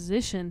great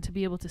position to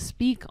be able to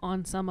speak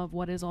on some of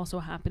what is also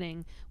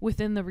happening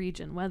within the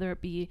region, whether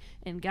it be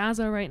in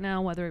Gaza right now,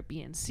 whether it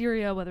be in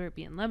Syria, whether it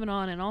be in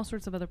Lebanon, and all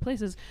sorts of other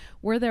places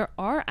where there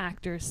are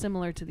actors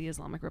similar to the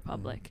Islamic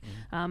Republic.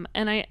 And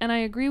I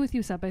agree with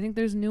you, Sepp. I think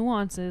there's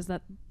nuances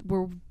that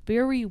we're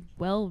very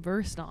well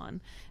versed on.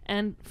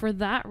 And for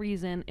that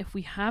reason, if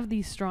we have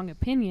these strong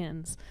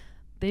opinions,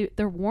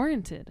 they're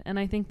warranted, and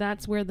I think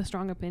that's where the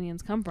strong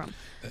opinions come from.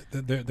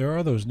 There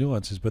are those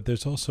nuances, but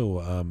there's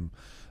also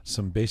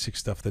some basic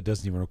stuff that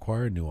doesn't even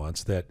require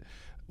nuance that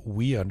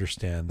we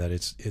understand, that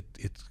it's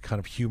kind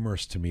of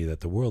humorous to me that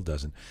the world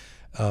doesn't.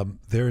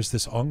 There's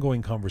this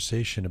ongoing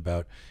conversation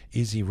about,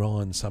 is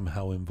Iran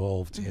somehow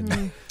involved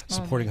in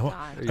supporting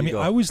Hamas? I mean,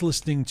 I was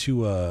listening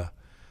to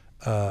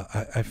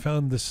I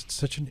found this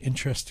such an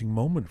interesting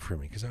moment for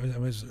me, because I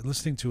was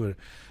listening to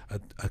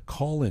a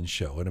call-in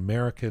show, an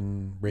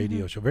American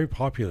radio show, a very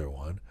popular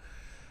one,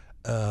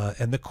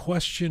 and the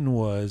question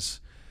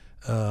was,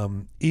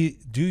 do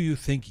you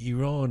think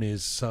Iran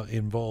is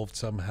involved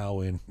somehow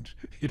in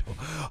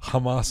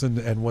Hamas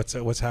and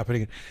what's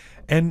happening?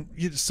 And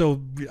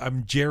so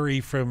I'm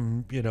Jerry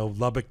from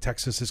Lubbock,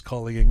 Texas, is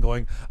calling and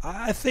going,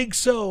 I think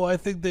so. I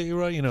think that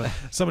Iran.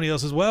 Somebody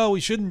else says, well,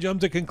 we shouldn't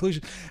jump to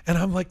conclusions. And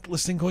I'm like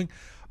listening, going,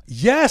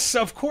 yes,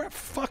 of course.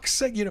 Fuck's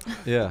sake,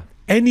 Yeah.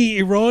 Any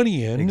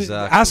Iranian,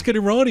 Exactly. ask an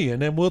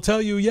Iranian, and we'll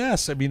tell you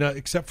yes. I mean,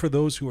 except for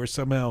those who are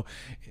somehow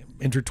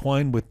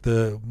intertwined with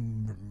the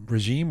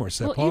regime or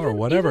Sepa or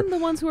whatever. Even the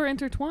ones who are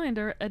intertwined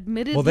are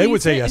admittedly. Well, they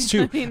would say yes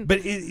too. I mean,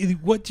 but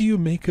what do you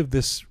make of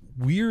this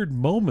weird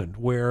moment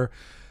where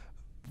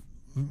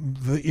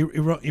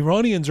the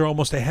Iranians are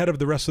almost ahead of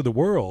the rest of the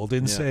world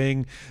in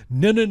saying,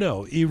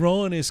 no,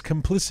 Iran is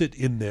complicit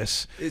in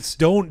this.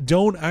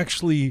 Don't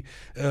actually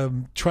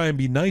try and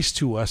be nice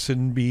to us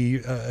and be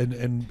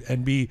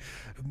and be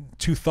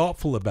too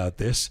thoughtful about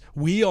this.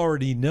 We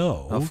already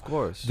know, Of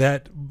course,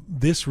 that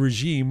this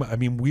regime, I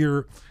mean,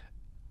 we're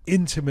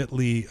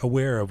intimately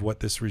aware of what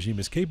this regime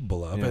is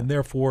capable of, and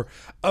therefore,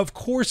 of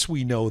course,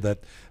 we know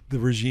that the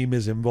regime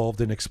is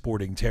involved in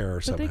exporting terror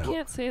somehow. But they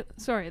can't say.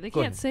 Sorry, they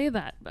can't say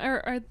that.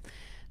 Or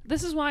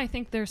this is why I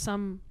think there's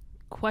some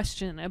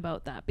question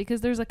about that, because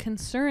there's a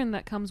concern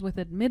that comes with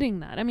admitting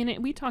that. I mean,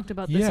 we talked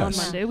about this on Yes.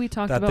 Monday. We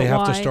talked that about they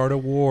have why, to start a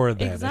war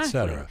then, exactly.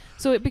 etc.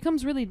 So it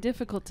becomes really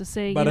difficult to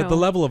say. But you at the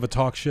know, level of a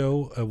talk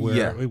show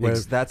where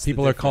that's the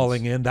people are difference.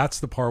 calling in, that's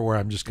the part where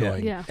I'm just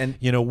going, Yeah. And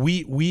you know,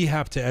 we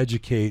have to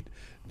educate.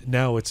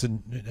 Now it's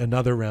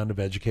another round of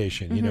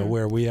education, you know,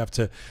 where we have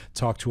to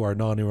talk to our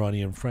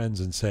non-Iranian friends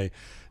and say,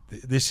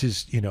 this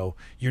is, you know,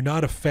 you're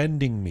not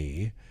offending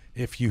me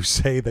if you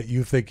say that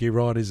you think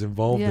Iran is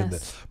involved in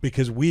this,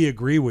 because we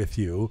agree with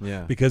you,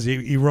 because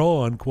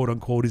Iran, quote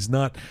unquote, is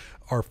not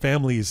our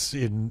families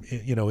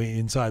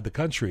inside the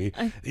country.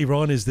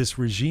 Iran is this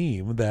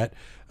regime that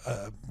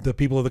the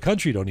people of the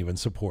country don't even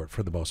support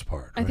for the most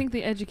part. I think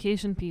the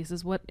education piece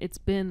is what it's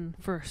been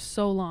for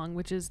so long,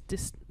 which is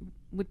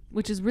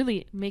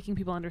really making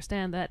people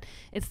understand that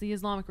it's the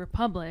Islamic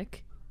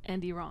Republic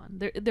and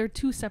Iran. They're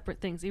two separate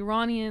things.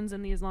 Iranians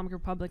and the Islamic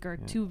Republic are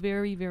two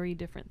very, very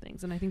different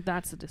things, and I think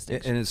that's the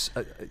distinction. And it's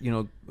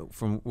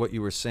from what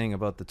you were saying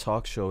about the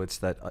talk show, it's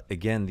that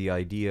again, the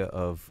idea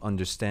of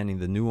understanding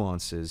the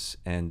nuances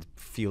and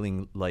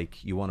feeling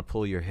like you want to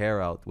pull your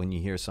hair out when you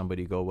hear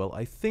somebody go, well,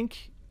 I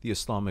think the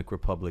Islamic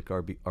Republic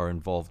are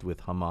involved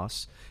with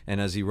Hamas,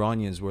 and as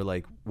Iranians we're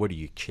like, what, are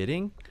you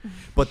kidding?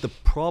 But the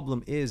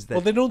problem is that,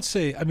 well, they don't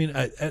say, I mean,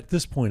 at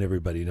this point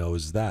everybody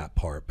knows that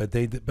part, but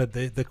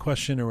the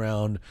question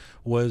around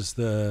was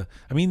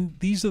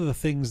these are the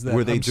things that,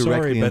 were they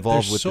directly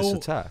involved with this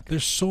attack?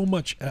 There's so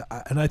much,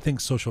 and I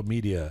think social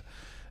media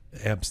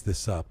amps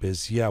this up,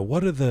 is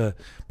what are the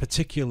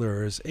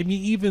particulars? I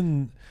mean,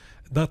 even,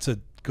 not to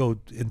go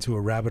into a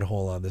rabbit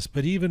hole on this,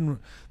 but even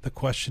the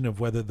question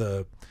of whether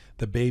the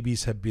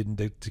babies have been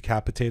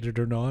decapitated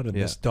or not, and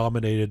this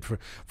dominated for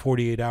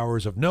 48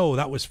 hours of, no,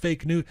 that was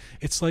fake news.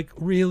 It's like,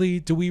 really?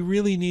 Do we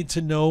really need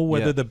to know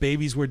whether the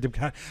babies were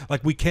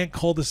like, we can't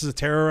call this a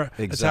terror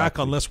attack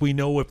unless we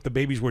know if the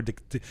babies were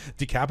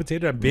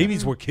decapitated, and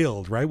babies were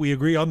killed, right? We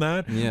agree on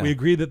that. We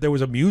agree that there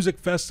was a music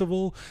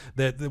festival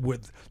that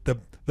with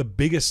the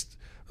biggest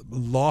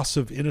loss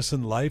of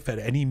innocent life at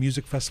any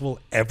music festival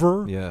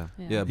ever.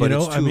 But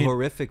it's too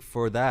horrific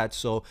for that,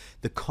 so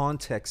the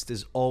context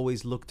is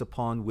always looked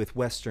upon with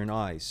Western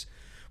eyes.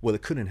 Well,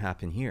 it couldn't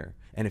happen here,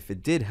 and if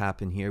it did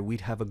happen here,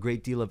 we'd have a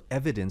great deal of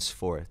evidence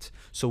for it.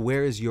 So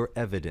where is your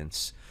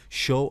evidence?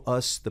 Show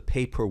us the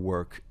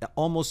paperwork,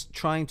 almost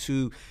trying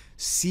to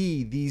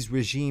see these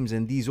regimes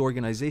and these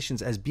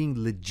organizations as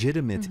being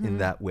legitimate in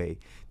that way.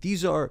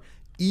 These are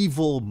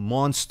evil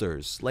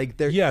monsters, like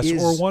there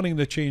is, or wanting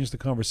to change the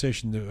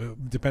conversation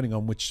depending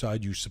on which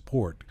side you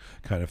support,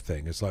 kind of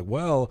thing. It's like,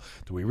 well,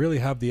 do we really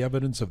have the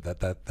evidence of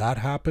that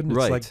happened?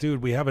 It's like,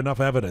 dude, we have enough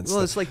evidence.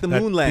 Well, it's like the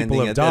moon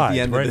landing at the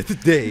end of the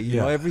day.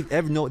 You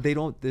know, they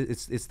don't.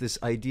 It's this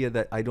idea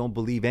that I don't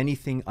believe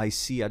anything I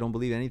see, I don't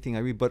believe anything I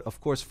read. But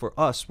of course, for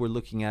us, we're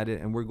looking at it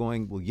and we're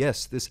going, well,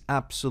 yes, this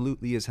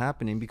absolutely is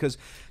happening, because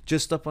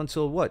just up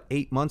until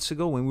 8 months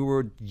ago, when we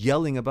were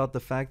yelling about the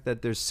fact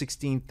that there's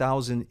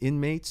 16,000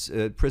 inmates,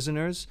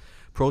 prisoners,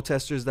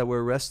 protesters that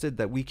were arrested,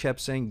 that we kept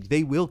saying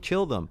they will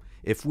kill them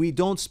if we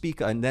don't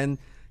speak, and then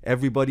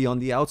everybody on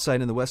the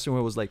outside in the Western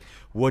world was like,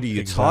 what are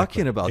you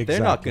talking about? They're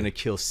not going to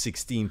kill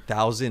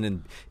 16,000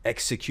 and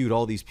execute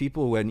all these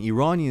people, when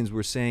Iranians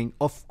were saying,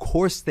 of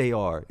course they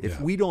are. If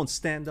we don't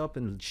stand up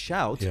and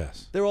shout,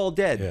 they're all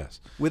dead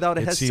without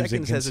a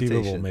second's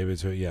hesitation. Maybe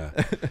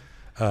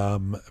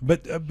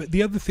but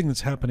the other thing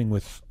that's happening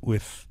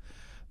with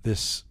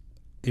this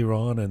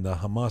Iran and the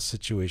Hamas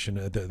situation,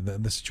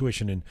 the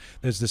situation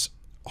there's this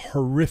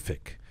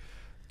horrific,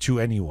 to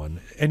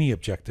anyone, any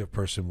objective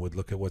person would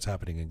look at what's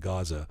happening in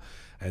Gaza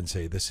and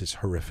say, this is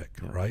horrific,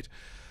 right?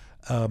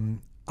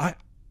 Am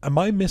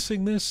I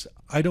missing this?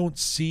 I don't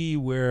see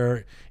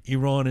where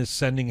Iran is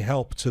sending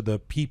help to the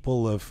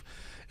people of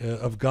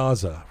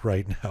Gaza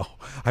right now.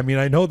 I mean,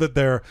 I know that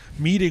they're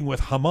meeting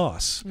with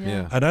Hamas,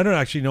 and I don't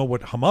actually know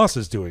what Hamas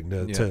is doing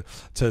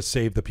to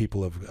save the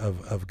people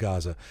of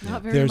Gaza.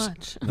 Not very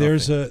much.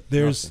 There's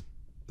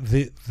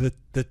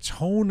the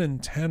tone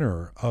and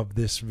tenor of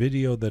this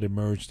video that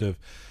emerged of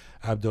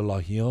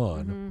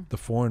Abdollahian, the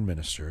foreign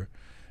minister,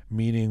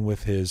 meeting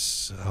with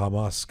his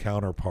Hamas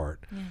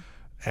counterpart.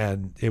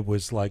 And it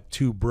was like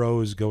two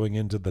bros going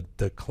into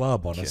the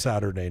club on a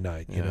Saturday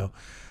night, you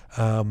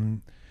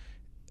know.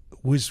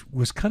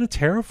 Was kind of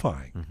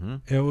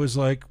terrifying. It was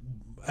like,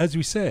 as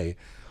we say,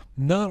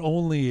 not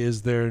only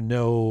is there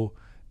no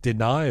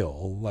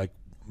denial, like,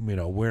 you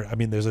know,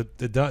 there's a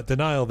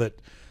denial that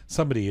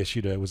somebody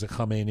issued was it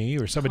Khamenei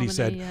or somebody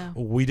said,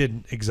 well, we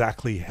didn't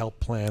exactly help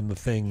plan the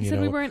thing. He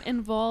said we weren't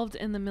involved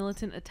in the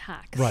militant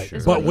attacks. Right,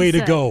 but way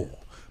to go.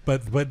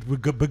 But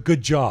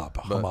good job,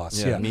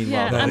 Hamas.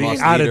 Meanwhile, I mean,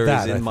 Hamas leader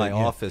is in my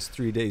office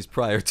 3 days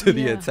prior to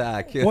the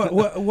attack.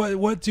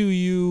 What do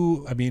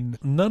you? I mean,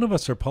 none of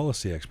us are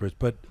policy experts,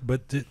 but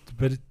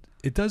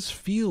it does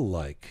feel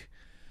like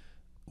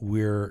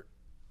they're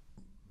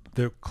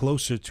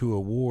closer to a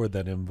war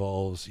that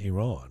involves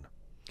Iran.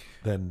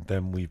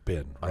 than we've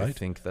been, right? I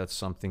think that's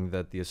something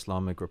that the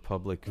Islamic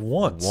Republic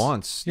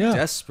wants.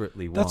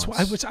 Desperately wants. That's why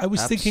I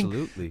was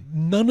Absolutely. thinking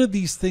none of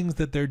these things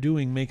that they're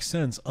doing make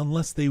sense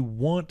unless they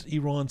want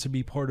Iran to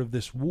be part of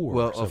this war.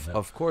 Well,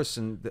 of course,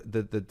 and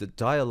the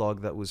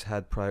dialogue that was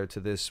had prior to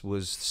this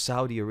was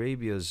Saudi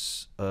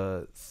Arabia's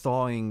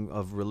thawing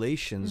of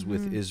relations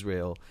with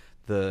Israel,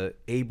 the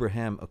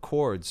Abraham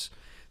Accords,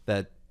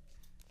 that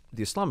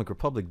the Islamic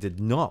Republic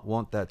did not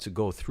want that to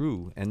go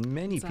through. And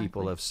many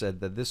people have said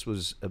that this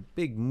was a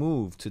big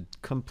move to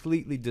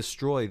completely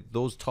destroy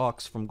those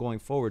talks from going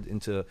forward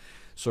into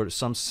sort of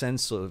some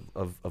sense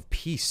of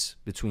peace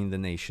between the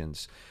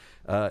nations.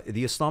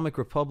 The Islamic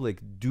Republic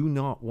do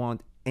not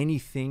want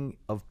anything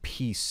of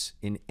peace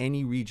in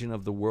any region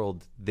of the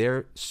world.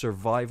 Their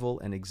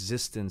survival and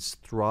existence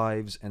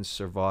thrives and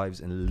survives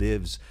and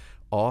lives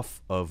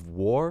off of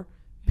war,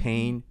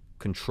 pain,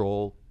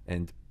 control,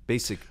 and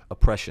basic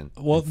oppression.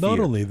 Well, not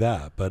only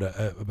that, but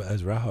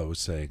as Raha was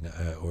saying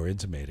or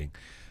intimating,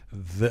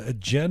 the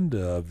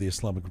agenda of the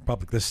Islamic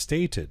Republic, the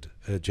stated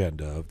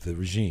agenda of the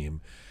regime,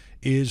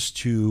 is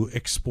to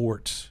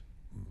export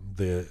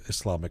the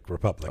Islamic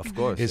Republic. Of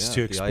course, is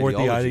to export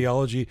the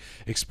ideology,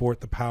 export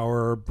the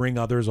power, bring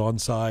others on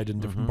side in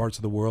different parts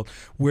of the world.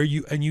 Where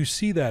you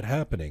see that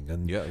happening,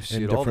 and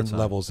in different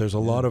levels. There's a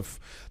lot of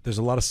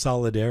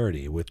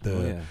solidarity with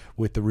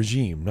the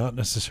regime, not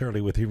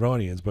necessarily with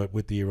Iranians, but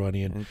with the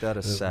Iranian. Ain't that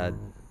a sad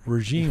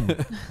regime?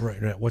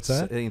 Right. What's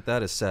that? Ain't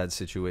that a sad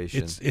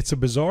situation? It's a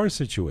bizarre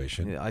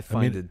situation. Yeah, I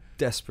find it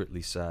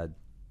desperately sad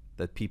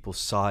that people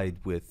side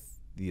with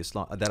the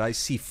Islam, that I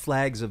see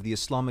flags of the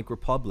Islamic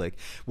Republic.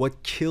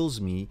 What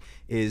kills me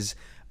is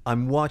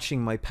I'm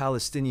watching my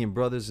Palestinian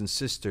brothers and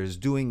sisters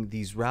doing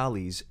these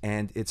rallies,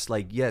 and it's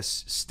like,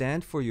 yes,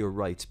 stand for your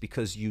rights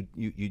because you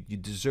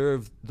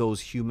deserve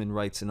those human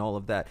rights and all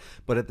of that.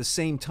 But at the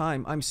same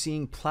time, I'm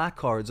seeing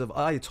placards of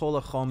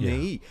Ayatollah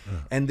Khamenei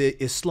and the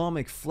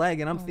Islamic flag,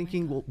 and I'm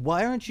thinking, well,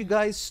 why aren't you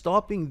guys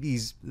stopping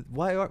these?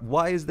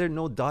 Why is there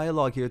no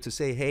dialogue here to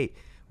say, hey,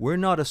 we're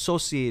not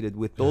associated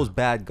with those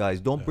bad guys.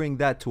 Don't bring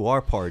that to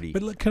our party.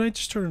 But look, can I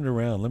just turn it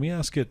around? Let me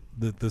ask it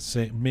the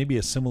same, maybe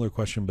a similar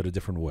question, but a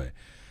different way.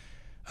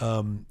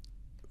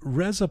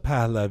 Reza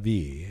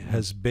Pahlavi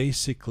has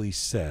basically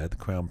said, the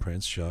Crown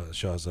Prince,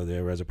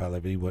 Shahzadeh Reza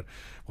Pahlavi,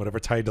 whatever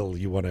title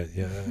you want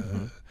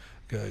to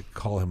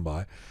call him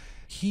by,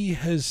 he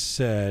has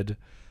said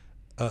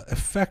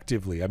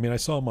effectively, I mean, I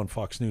saw him on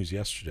Fox News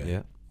yesterday.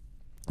 Yeah.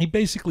 He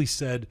basically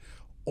said,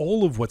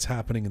 all of what's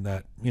happening in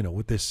that,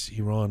 with this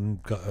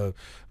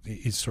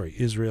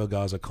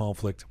Israel-Gaza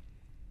conflict,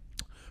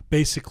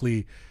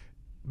 basically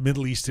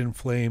Middle East in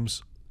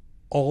flames,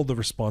 all the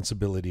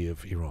responsibility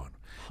of Iran.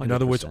 100%. In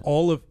other words, I'm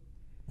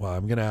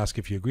going to ask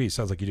if you agree. It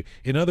sounds like you do.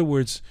 In other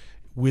words,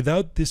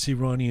 without this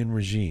Iranian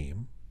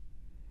regime,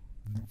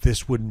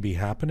 this wouldn't be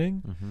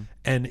happening.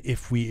 And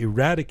if we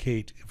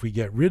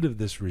get rid of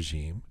this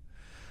regime,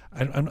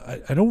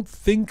 I don't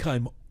think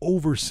I'm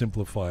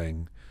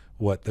oversimplifying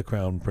what the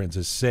Crown Prince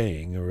is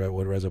saying, or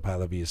what Reza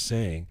Pahlavi is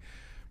saying,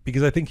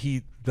 because I think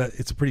that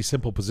it's a pretty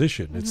simple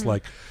position. It's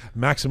like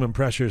maximum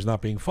pressure is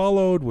not being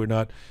followed. We're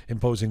not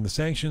imposing the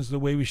sanctions the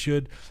way we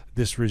should.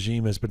 This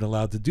regime has been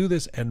allowed to do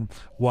this, and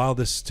while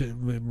this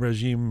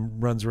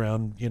regime runs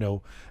around,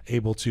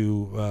 able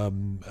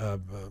to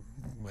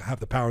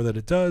have the power that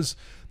it does,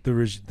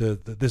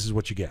 this is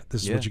what you get.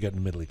 This is what you get in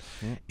the Middle East.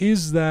 Yeah.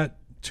 Is that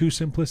too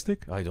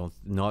simplistic?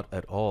 Not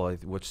at all.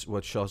 What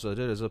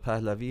Shahzadeh Reza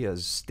Pahlavi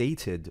has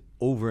stated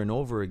over and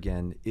over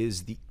again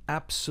is the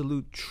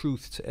absolute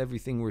truth to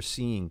everything we're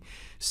seeing.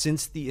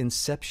 Since the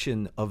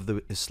inception of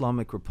the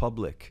Islamic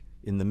Republic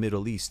in the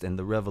Middle East and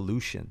the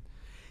revolution,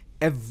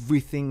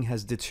 everything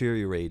has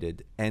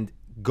deteriorated and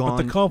gone.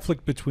 But the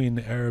conflict between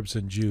Arabs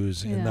and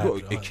Jews in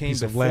that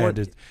piece of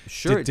land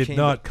did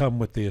not come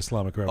with the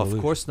Islamic Revolution.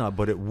 Of course not,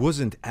 but it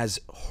wasn't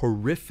as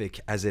horrific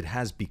as it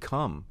has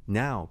become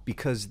now,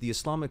 because the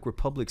Islamic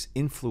Republic's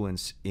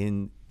influence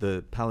in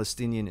the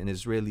Palestinian and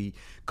Israeli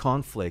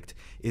conflict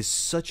is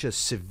such a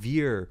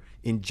severe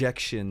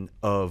injection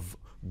of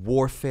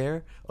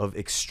warfare, of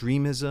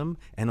extremism,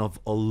 and of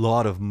a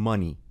lot of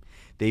money.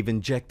 They've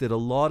injected a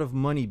lot of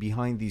money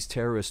behind these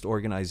terrorist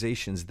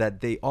organizations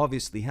that they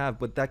obviously have,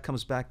 but that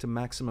comes back to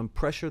maximum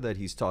pressure that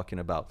he's talking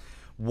about.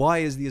 Why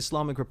is the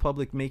Islamic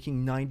Republic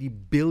making $90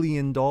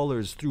 billion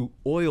through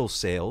oil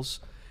sales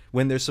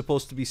when they're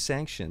supposed to be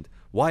sanctioned?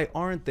 Why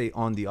aren't they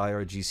on the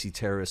IRGC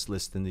terrorist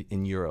list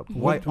in Europe?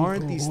 Why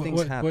aren't these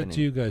things happening? What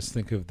do you guys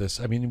think of this?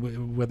 I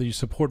mean, whether you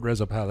support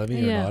Reza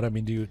Pahlavi or not, I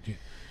mean, do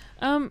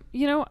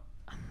you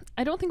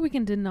I don't think we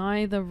can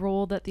deny the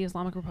role that the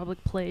Islamic Republic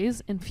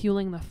plays in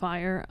fueling the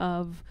fire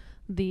of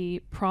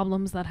the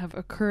problems that have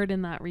occurred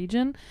in that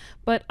region.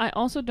 But I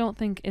also don't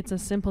think it's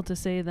as simple to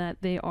say that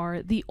they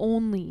are the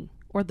only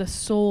or the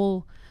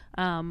sole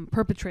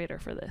perpetrator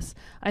for this.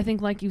 I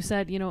think, like you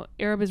said,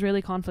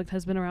 Arab-Israeli conflict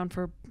has been around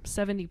for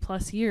 70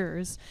 plus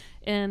years,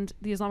 And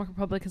the Islamic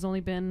Republic has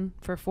only been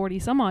for 40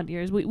 some odd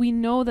years. We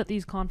know that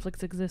these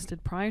conflicts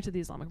existed prior to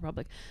the Islamic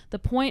Republic. The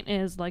point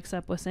is, like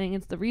Sepp was saying,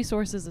 it's the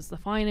resources, it's the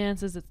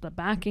finances, it's the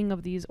backing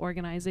of these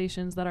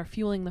organizations that are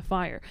fueling the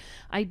fire.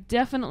 I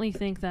definitely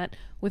think that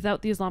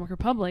without the Islamic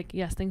Republic,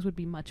 yes, things would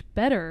be much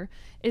better.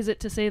 Is it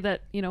to say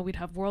that, you know, we'd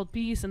have world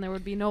peace and there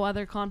would be no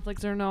other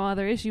conflicts or no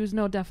other issues?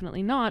 No,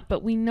 definitely not.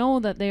 But we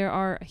know that they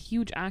are a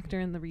huge actor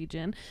in the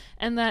region,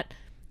 and that,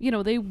 you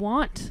know, they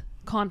want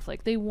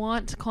conflict. They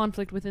want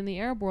conflict within the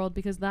Arab world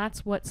because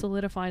that's what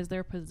solidifies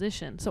their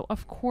position. So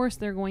of course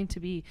they're going to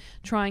be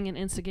trying and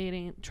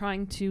instigating,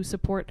 trying to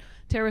support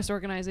terrorist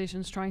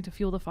organizations, trying to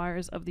fuel the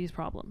fires of these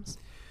problems.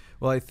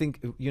 Well, I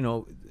think, you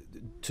know,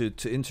 to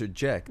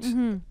interject,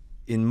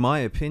 in my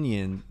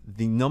opinion,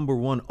 the number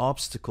one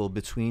obstacle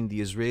between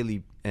the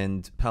Israeli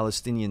and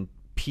Palestinian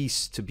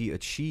peace to be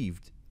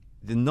achieved,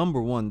 the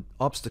number one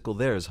obstacle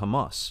there is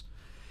Hamas.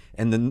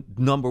 And the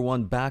number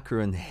one backer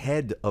and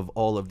head of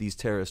all of these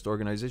terrorist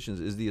organizations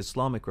is the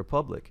Islamic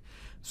Republic.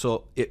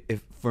 So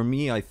if for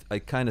me, I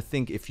kind of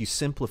think if you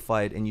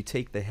simplify it and you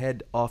take the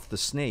head off the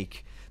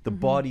snake, the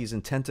bodies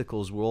and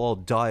tentacles will all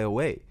die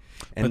away.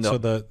 And but so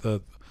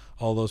the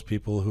all those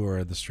people who are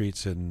in the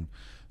streets in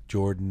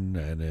Jordan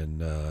and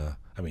in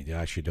I mean, you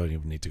actually don't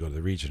even need to go to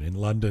the region, in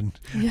London,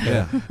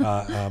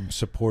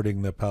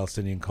 supporting the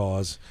Palestinian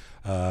cause.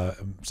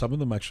 Some of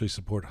them actually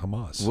support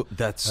Hamas. Well,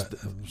 that's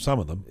some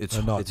of them. It's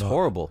not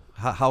horrible.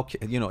 How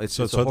you know, it's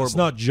so horrible. It's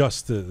not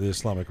just the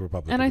Islamic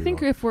Republic. And I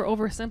think if we're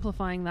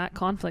oversimplifying that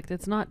conflict,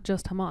 it's not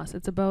just Hamas.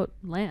 It's about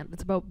land.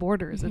 It's about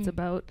borders. It's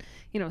about,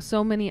 you know,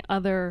 so many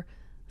other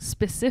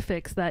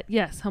specifics that,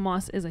 yes,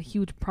 Hamas is a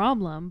huge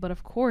problem, but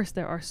of course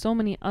there are so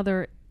many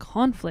other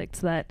conflicts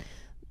that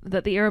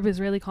the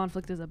Arab-Israeli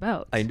conflict is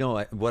about. I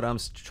know. What I'm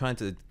trying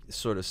to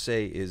sort of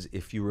say is,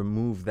 if you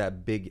remove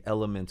that big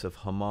element of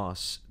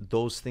Hamas,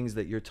 those things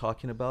that you're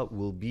talking about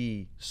will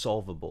be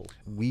solvable.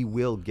 We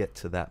will get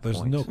to that There's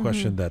point. no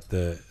question that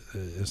the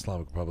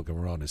Islamic Republic of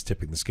Iran is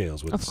tipping the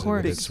scales with,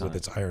 with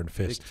its iron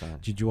fist.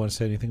 Did you want to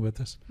say anything about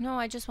this? No,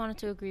 I just wanted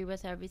to agree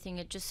with everything.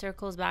 It just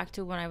circles back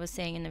to what I was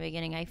saying in the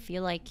beginning. I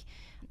feel like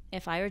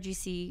if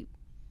IRGC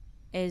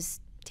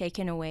is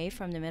taken away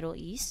from the Middle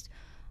East,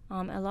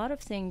 a lot of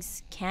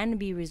things can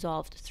be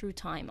resolved through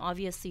time.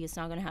 Obviously, it's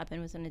not going to happen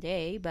within a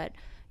day, but,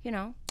 you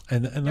know,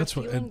 and that's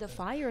what the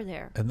fire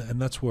there.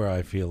 And that's where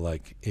I feel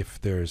like,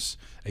 if there's,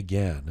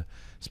 again,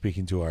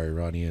 speaking to our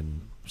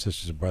Iranian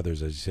sisters and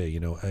brothers, as you say, you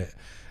know,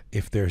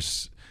 if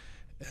there's,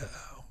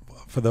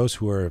 for those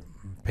who are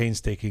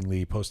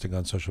painstakingly posting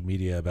on social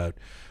media about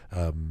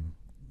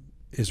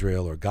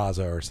Israel or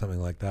Gaza or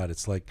something like that,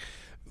 it's like,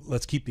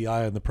 let's keep the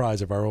eye on the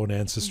prize of our own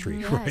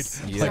ancestry, right?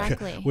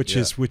 Exactly. Like, which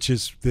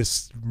is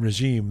this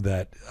regime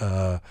that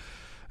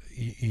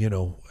you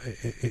know,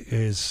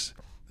 is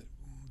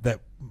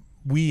that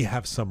we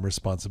have some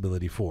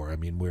responsibility for. I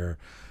mean, we're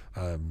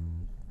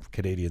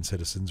Canadian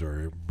citizens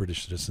or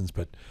British citizens,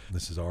 but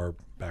this is our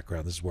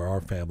background. This is where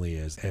our family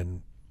is,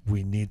 and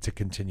we need to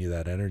continue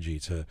that energy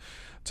to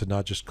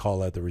not just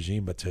call out the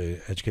regime, but to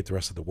educate the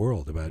rest of the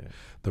world about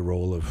the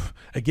role of.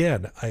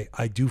 Again,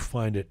 I do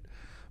find it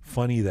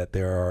funny that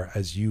there are,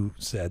 as you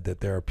said,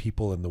 that there are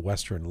people in the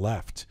Western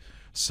left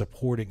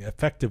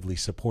effectively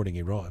supporting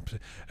Iran,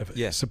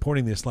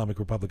 supporting the Islamic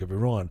Republic of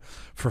Iran,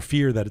 for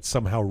fear that it's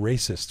somehow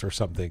racist or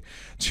something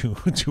to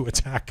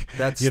attack.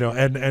 That's, you know,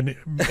 and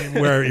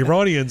where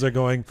Iranians are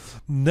going,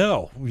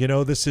 no, you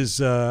know, this is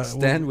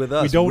stand with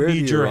us. We don't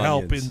need your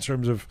help in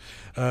terms of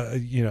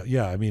you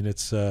know, I mean,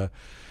 it's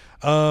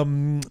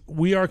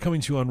we are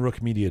coming to you on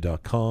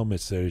roqemedia.com.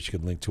 It's there. You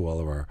can link to all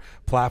of our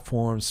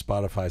platforms: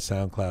 Spotify,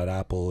 SoundCloud,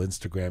 Apple,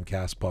 Instagram,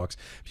 Castbox.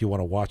 If you want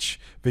to watch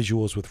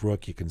visuals with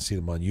Roqe, you can see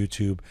them on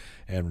YouTube,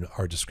 and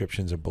our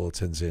descriptions and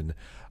bulletins in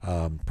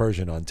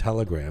Persian on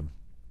Telegram.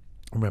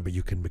 Remember,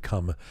 you can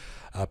become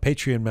a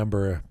Patreon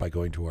member by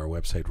going to our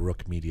website,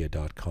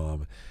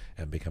 roqemedia.com,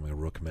 and becoming a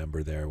Roqe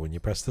member there when you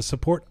press the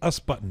Support Us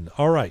button.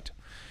 All right.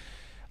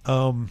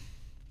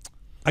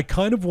 I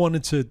kind of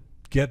wanted to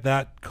get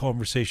that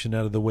conversation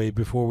out of the way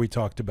before we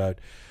talked about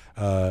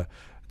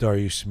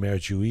Dariush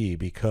Mehrjui,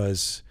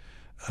 because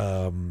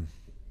I'm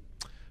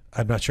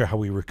not sure how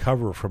we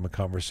recover from a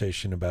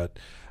conversation about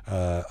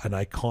an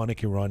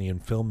iconic Iranian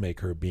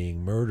filmmaker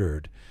being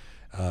murdered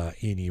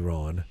in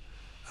Iran.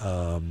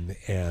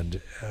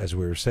 And as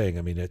we were saying,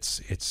 I mean,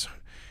 there's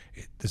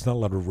not a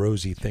lot of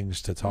rosy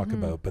things to talk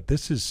about, but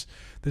this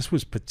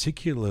was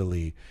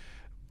particularly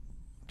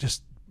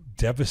just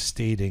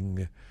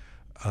devastating,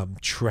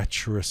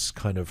 treacherous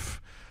kind of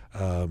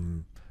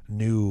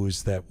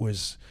news that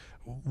was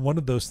one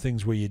of those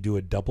things where you do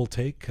a double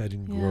take. I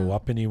didn't grow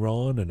up in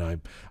Iran, and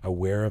I'm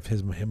aware of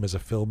him as a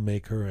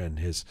filmmaker and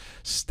his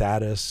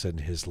status and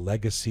his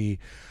legacy.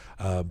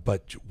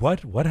 But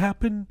what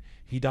happened?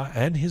 He died,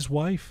 and his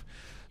wife.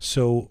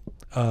 So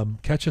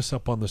catch us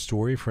up on the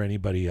story for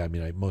anybody. I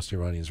mean, most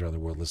Iranians around the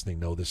world listening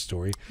know this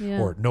story,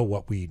 or know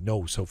what we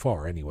know so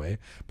far anyway.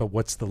 But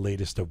what's the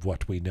latest of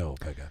what we know,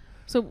 Pegah?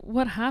 So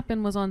what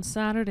happened was on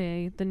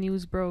Saturday, the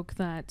news broke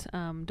that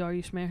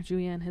Dariush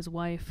Mehrjui and his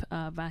wife,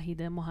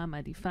 Vahide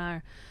Mohammadi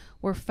Far,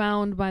 were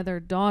found by their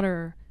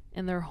daughter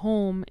in their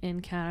home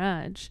in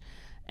Karaj.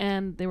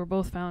 And they were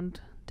both found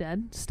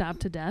dead,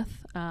 stabbed to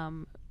death,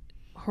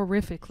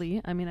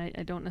 horrifically. I mean,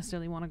 I don't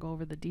necessarily want to go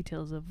over the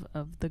details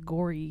of the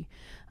gory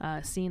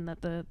scene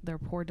that their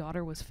poor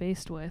daughter was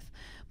faced with.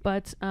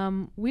 But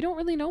we don't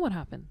really know what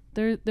happened.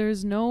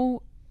 There's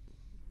no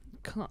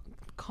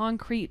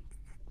concrete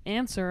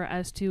answer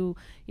as to,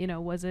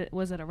 was it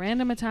a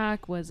random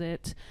attack? Was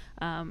it,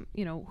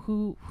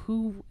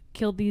 who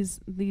killed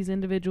these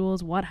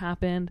individuals? What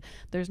happened?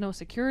 There's no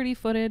security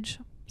footage.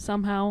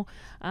 Somehow,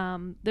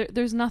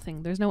 there's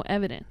nothing. There's no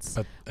evidence.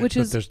 But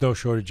there's no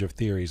shortage of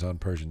theories on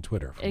Persian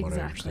Twitter. From what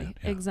I understand.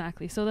 Yeah.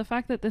 Exactly. So the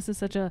fact that this is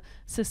such a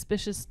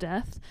suspicious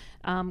death,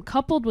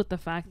 coupled with the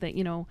fact that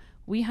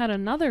we had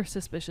another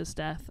suspicious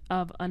death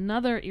of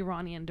another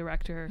Iranian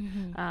director.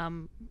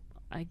 Mm-hmm.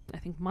 I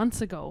think months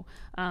ago,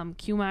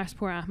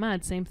 Qmarspur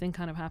Ahmad, same thing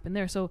kind of happened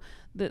there. So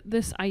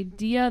this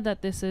idea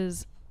that this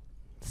is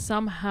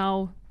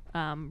somehow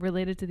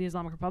related to the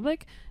Islamic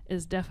Republic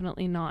is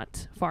definitely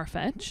not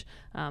far-fetched.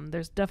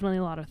 There's definitely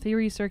a lot of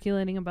theories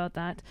circulating about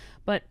that.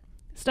 But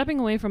stepping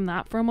away from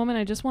that for a moment,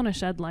 I just want to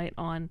shed light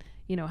on,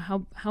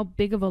 how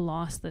big of a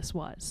loss this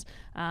was.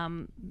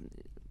 Dariush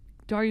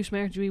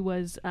Mehrjui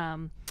was,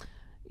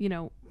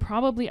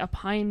 probably a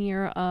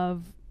pioneer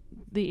of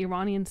the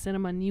Iranian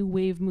cinema new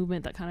wave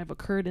movement that kind of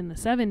occurred in the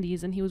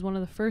 70s, and he was one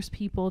of the first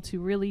people to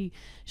really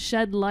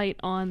shed light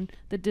on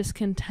the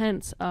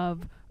discontents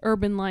of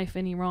urban life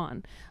in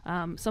Iran.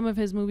 Some of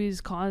his movies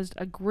caused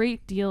a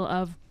great deal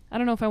of, I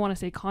don't know if I want to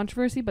say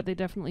controversy, but they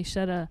definitely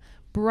shed a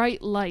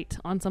bright light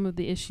on some of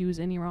the issues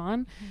in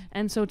Iran. Mm.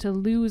 And so to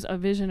lose a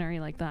visionary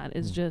like that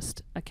is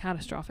just a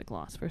catastrophic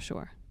loss for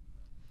sure.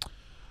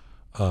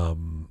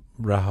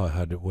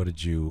 Raha, what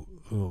did you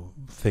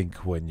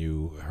think when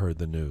you heard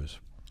the news?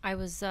 I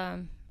was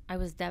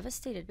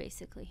devastated,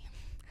 basically.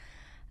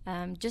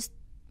 Just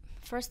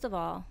first of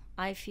all,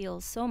 I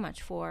feel so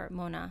much for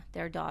Mona,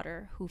 their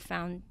daughter, who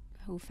found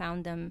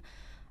them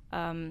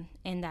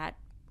in that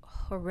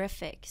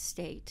horrific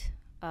state,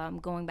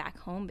 going back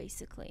home.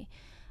 Basically,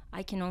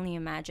 I can only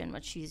imagine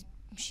what she's.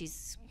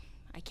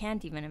 I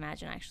can't even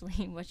imagine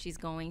actually what she's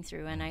going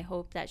through, and I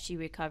hope that she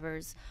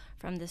recovers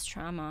from this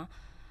trauma.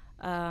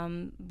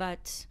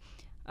 But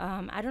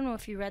I don't know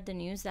if you read the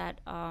news that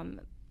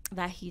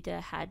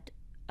Vahide had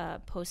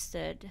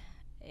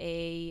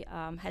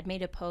had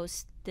made a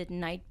post the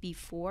night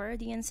before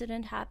the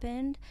incident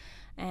happened,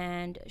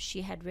 and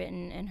she had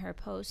written in her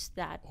post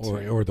that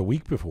or the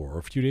week before or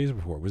a few days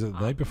before. Was it the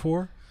night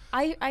before?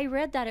 I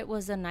read that it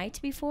was the night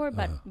before,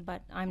 but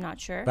I'm not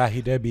sure.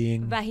 Vahide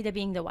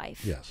being the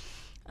wife. Yes.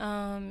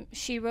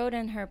 She wrote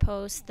in her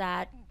post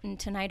that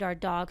tonight our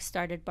dog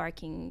started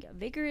barking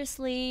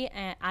vigorously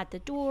at the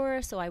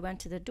door. So I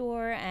went to the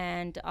door,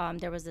 and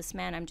there was this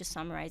man. I'm just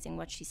summarizing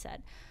what she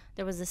said.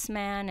 There was this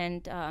man,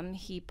 and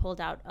he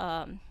pulled out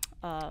a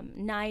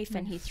knife,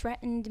 and he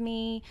threatened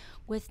me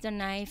with the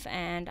knife,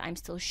 and I'm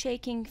still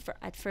shaking.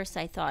 At first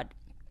I thought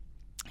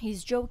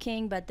he's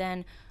joking, but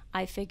then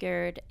I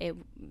figured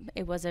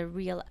it was a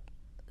real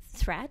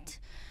threat.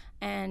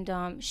 And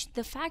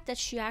the fact that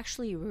she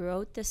actually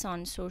wrote this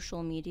on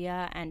social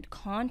media and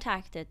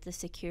contacted the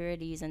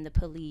securities and the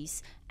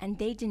police, and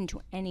they didn't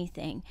do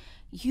anything.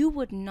 You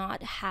would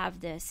not have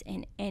this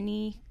in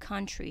any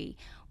country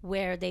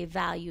where they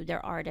value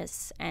their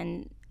artists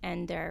and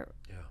their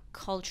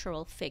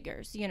cultural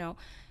figures.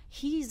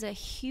 He's a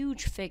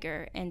huge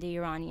figure in the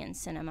Iranian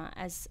cinema,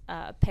 as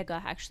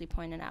Pegah actually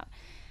pointed out.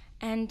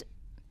 And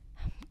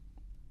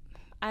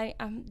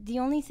the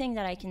only thing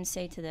that I can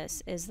say to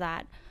this is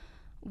that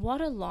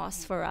what a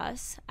loss for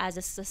us as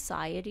a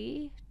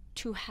society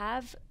to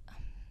have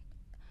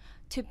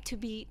to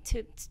be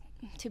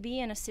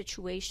in a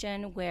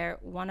situation where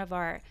one of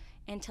our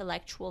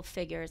intellectual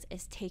figures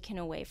is taken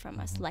away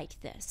from us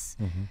like this.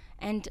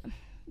 And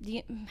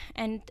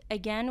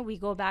again we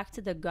go back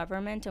to the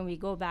government, and we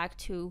go back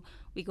to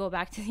the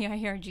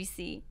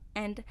IRGC,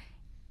 and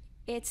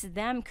it's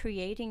them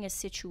creating a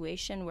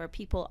situation where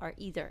people are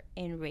either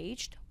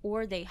enraged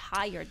or they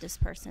hired this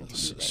person to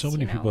do this. So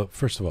many people.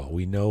 First of all,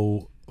 we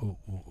know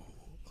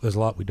there's a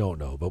lot we don't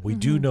know, but we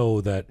do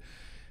know that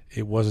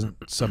it wasn't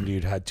somebody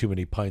who'd had too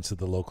many pints at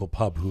the local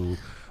pub who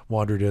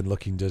wandered in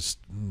looking to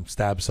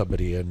stab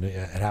somebody, and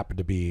it happened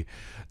to be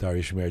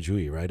Dariush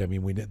Mehrjui, right? I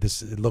mean,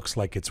 it looks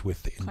like it's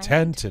with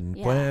intent and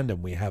planned,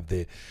 and we have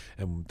the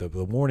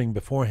warning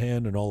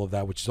beforehand and all of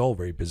that, which is all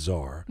very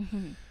bizarre.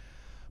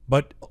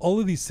 But all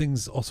of these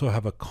things also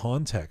have a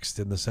context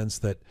in the sense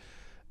that,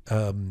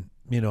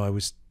 I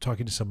was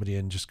talking to somebody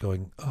and just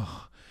going,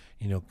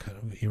 kind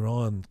of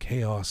Iran,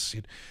 chaos.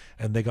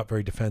 And they got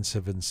very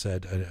defensive and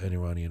said, an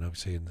Iranian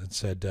obviously, and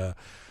said,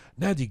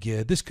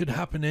 Nadige, this could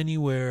happen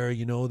anywhere,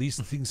 these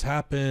things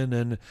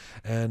happen,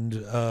 and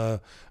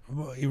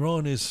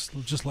Iran is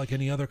just like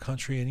any other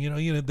country.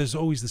 And, there's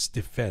always this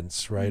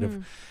defense, right?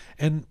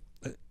 And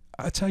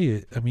I tell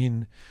you, I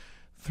mean,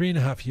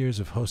 3.5 years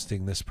of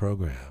hosting this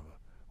program,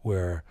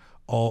 where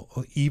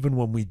even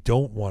when we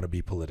don't want to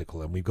be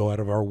political and we go out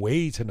of our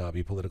way to not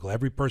be political,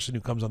 every person who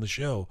comes on the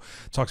show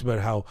talks about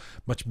how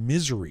much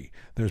misery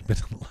there's been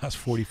in the last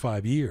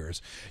 45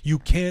 years. You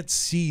can't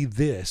see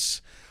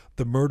this,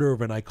 the murder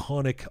of an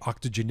iconic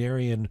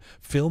octogenarian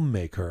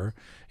filmmaker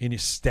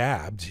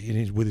stabbed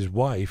with his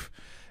wife,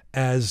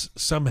 as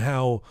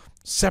somehow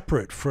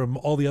separate from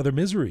all the other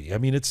misery. I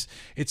mean, it's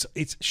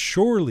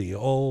surely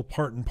all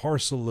part and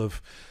parcel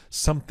of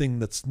something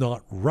that's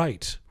not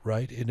right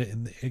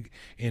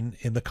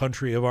in the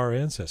country of our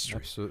ancestry.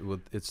 Absolutely.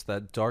 Well, it's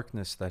that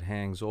darkness that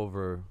hangs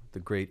over the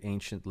great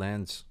ancient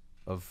lands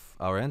of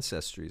our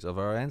ancestors, of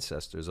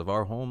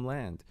our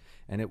homeland,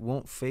 and it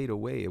won't fade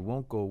away. It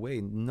won't go away.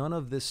 None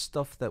of this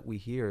stuff that we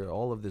hear,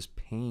 all of this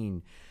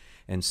pain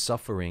and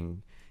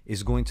suffering,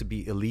 is going to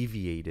be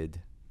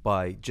alleviated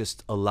by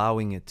just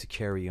allowing it to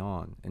carry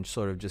on and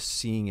sort of just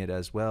seeing it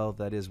as, well,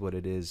 that is what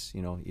it is.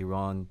 You know,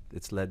 Iran,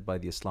 it's led by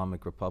the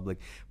Islamic Republic.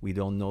 We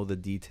don't know the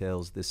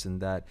details, this and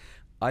that.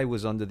 I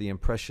was under the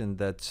impression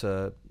that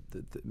Mr.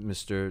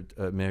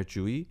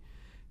 Mehrjui,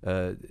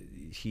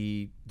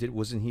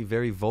 wasn't he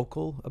very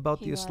vocal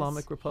about the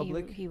Islamic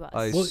Republic? He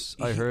was.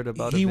 I heard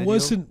about he a video.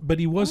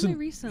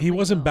 He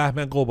wasn't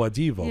Batman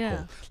Golbadi vocal.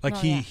 Yeah. Like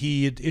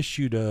he had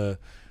issued a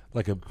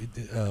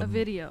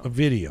video.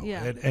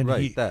 Yeah. And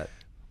right, that.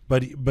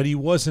 But he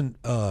wasn't.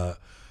 I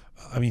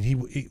mean, he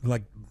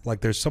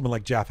like there's someone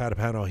like Jafar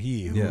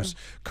Panahi whose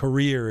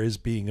career is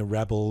being a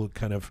rebel,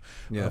 kind of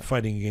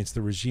fighting against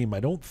the regime. I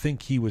don't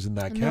think he was in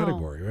that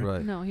category,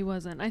 right? No, he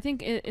wasn't. I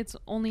think it's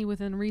only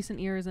within recent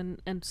years and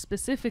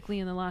specifically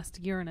in the last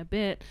year and a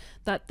bit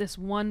that this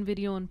one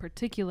video in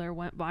particular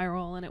went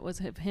viral, and it was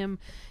of him,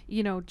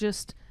 you know,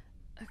 just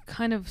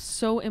kind of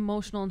so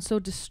emotional and so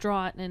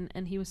distraught,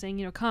 and he was saying,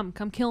 you know, come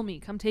kill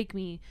me, come take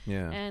me.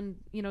 And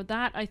you know,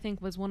 that I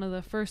think was one of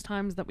the first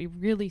times that we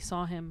really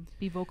saw him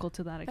be vocal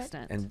to that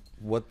extent. And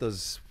what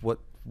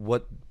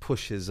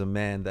pushes a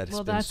man that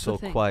has been so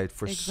quiet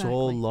for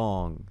so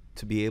long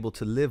to be able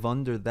to live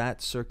under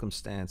that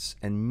circumstance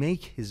and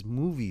make his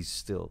movies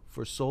still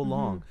for so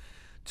long,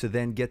 to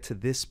then get to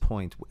this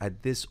point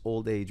at this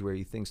old age where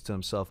he thinks to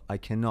himself, I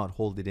cannot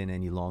hold it in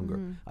any longer.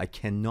 I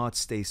cannot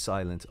stay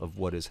silent of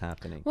what is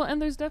happening. Well,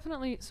 and there's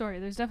definitely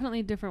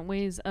different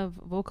ways of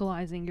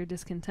vocalizing your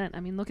discontent.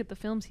 I mean, look at the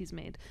films he's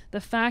made. The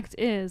fact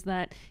is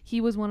that he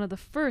was one of the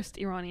first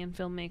Iranian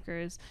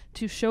filmmakers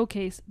to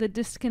showcase the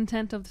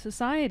discontent of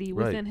society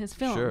within his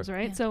films,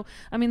 right? Yeah. So,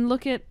 I mean,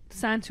 look at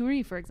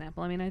Santuri, for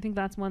example. I mean, I think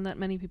that's one that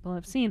many people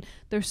have seen.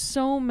 There's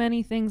so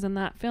many things in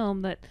that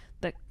film that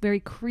very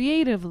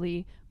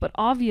creatively but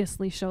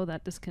obviously show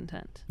that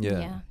discontent.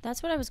 Yeah,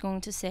 that's what I was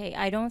going to say.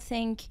 I don't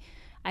think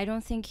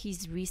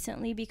he's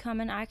recently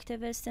become an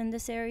activist in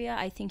this area.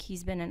 I think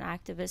he's been an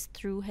activist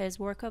through his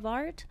work of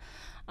art,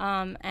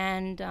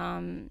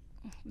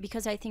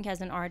 because I think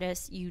as an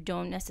artist you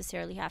don't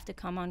necessarily have to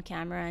come on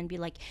camera and be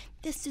like,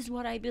 this is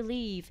what I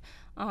believe.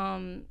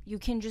 You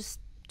can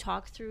just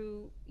talk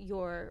through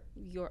your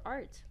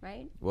art,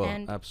 right?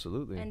 Well,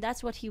 absolutely. And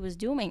that's what he was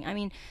doing. I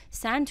mean,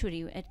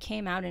 Santuri, it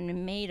came out and it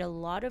made a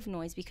lot of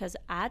noise because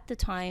at the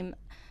time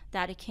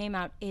that it came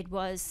out, it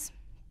was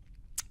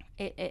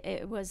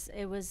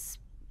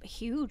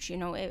huge. You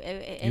know,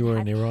 you were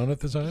in Iran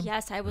at the time?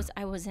 Yes, I was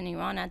in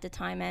Iran at the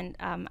time, and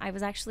I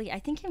was actually, I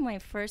think in my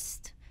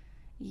first,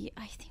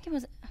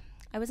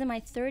 I was in my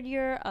third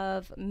year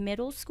of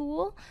middle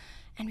school.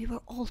 And we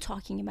were all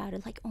talking about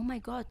it, like, oh my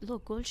God,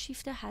 look,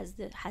 Golshifte has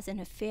an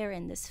affair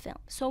in this film.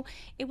 So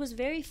it was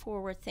very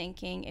forward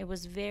thinking. It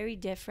was very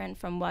different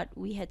from what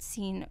we had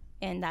seen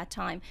in that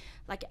time.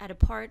 Like at a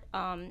part,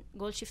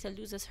 Golshifte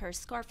loses her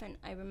scarf, and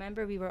I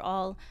remember we were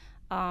all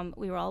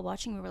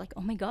watching. We were like,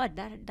 oh my God,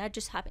 that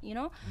just happened, you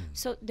know.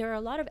 So there are a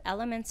lot of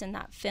elements in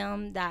that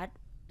film that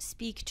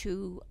speak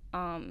to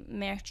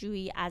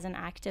Mehrjui as an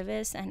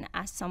activist and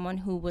as someone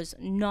who was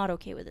not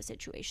okay with the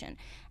situation.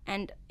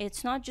 And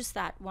it's not just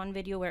that one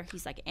video where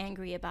he's like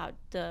angry about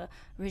the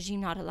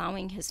regime not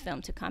allowing his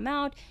film to come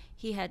out.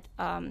 He had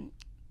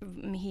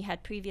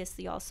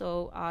previously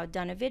also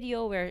done a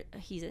video where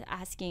he's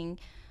asking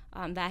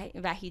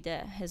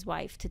Vahida, his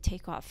wife, to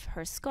take off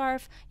her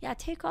scarf. Yeah,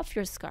 take off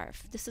your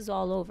scarf. This is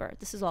all over.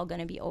 This is all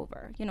going to be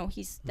over. You know,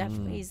 he's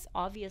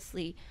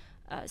obviously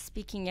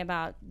speaking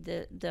about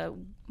the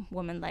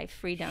woman life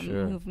freedom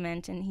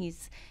movement, and he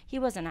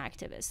was an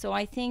activist. So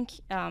I think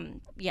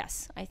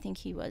yes, I think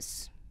he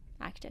was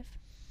active.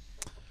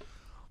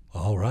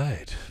 All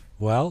right.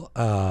 Well,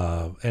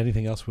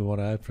 anything else we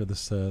want to add for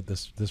this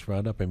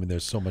roundup? I mean,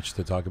 there's so much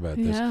to talk about.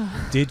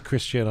 Did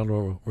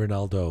Cristiano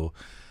Ronaldo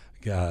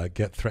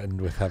get threatened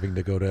with having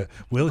to go to?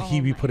 Will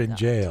he be put in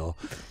jail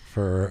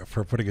for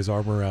putting his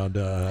arm around?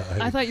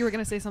 I thought you were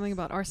going to say something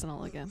about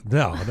Arsenal again.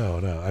 No.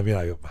 I mean,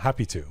 I'm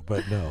happy to,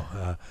 but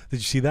no. Did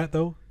you see that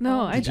though?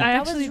 No, I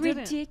actually didn't. That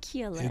was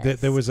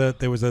ridiculous.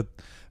 There was a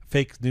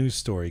fake news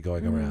story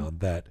going around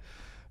that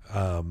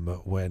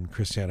when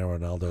Cristiano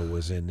Ronaldo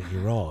was in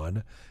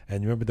Iran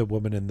And you remember the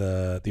woman in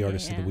the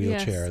artist in the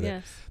wheelchair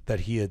Yes.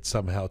 that he had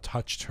somehow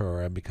touched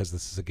her, and because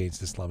this is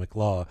against Islamic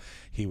law,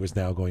 he was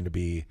now going to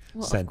be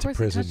sent to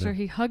prison. He touched her.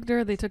 He hugged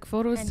her. They took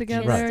photos And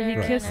together. kissed He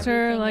her kissed and her.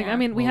 everything, Like, yeah. I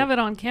mean, we have it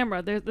on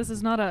camera. This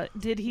is not a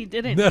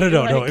didn't.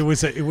 No. It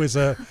was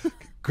a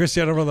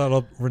Cristiano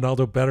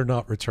Ronaldo better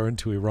not return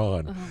to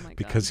Iran Oh my God.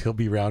 because he'll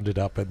be rounded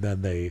up, and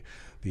then the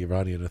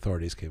Iranian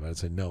authorities came out and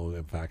said, no,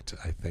 in fact,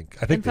 I think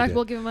In they fact, did.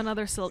 we'll give him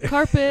another silk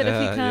carpet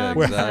if he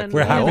comes. exactly.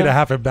 We're happy to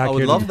have him back I would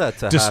here love to that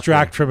to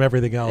distract happen. from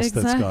everything else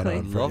that's gone Exactly.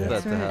 on. I'd love that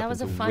That's to right. happen. That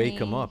was a to funny, wake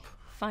him up.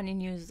 funny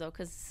news though,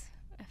 because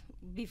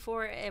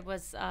before it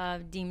was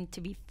deemed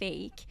to be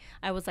fake,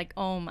 I was like,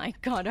 oh my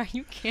God, are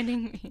you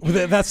kidding me?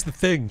 Well, that's the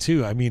thing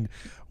too. I mean,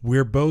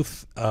 we're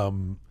both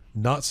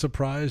not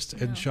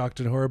surprised and shocked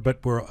and horror, but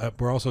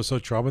we're also so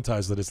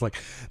traumatized that it's like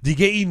Die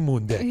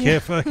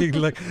Munde. Fucking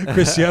like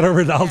Cristiano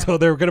Ronaldo,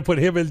 they were going to put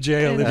him in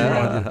jail in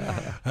Iran.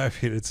 I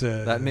mean, it's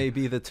That may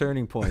be the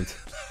turning point.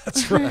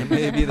 that's right. That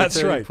may be the That's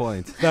turning right.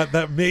 point.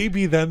 That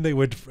maybe then they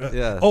would.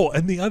 Yeah. Oh,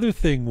 and the other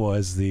thing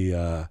was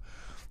the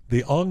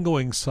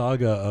ongoing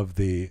saga of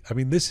the. I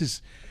mean, this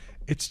is.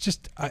 It's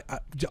just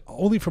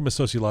only from a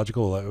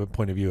sociological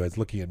point of view, as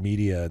looking at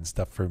media and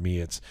stuff. For me,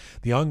 it's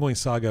the ongoing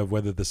saga of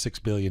whether the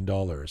 $6 billion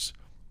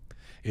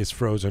is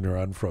frozen or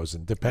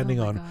unfrozen, depending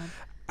Oh my on. God.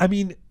 I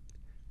mean,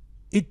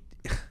 it.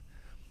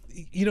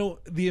 You know,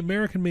 the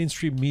American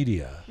mainstream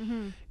media.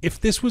 If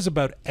this was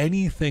about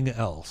anything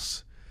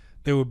else,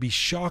 there would be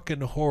shock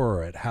and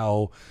horror at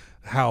how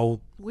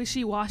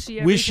Wishy-washy.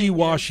 everything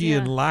wishy-washy is, yeah.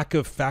 and lack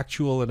of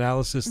factual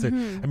analysis. That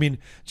I mean,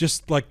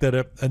 just like that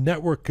a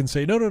network can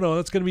say, no,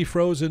 that's going to be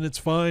frozen. It's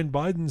fine.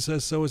 Biden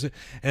says so. Is it?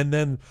 And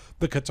then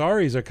the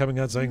Qataris are coming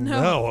out saying,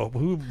 no,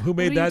 who made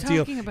are you that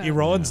deal? talking about?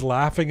 Iran's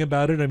laughing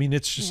about it. I mean,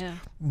 it's just Yeah.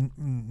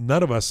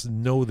 none of us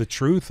know the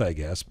truth, I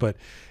guess, but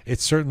it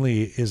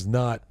certainly is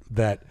not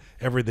that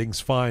everything's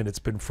fine. It's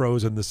been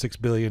frozen. The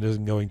 $6 billion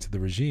isn't going to the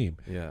regime.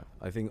 Yeah,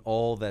 I think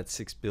all that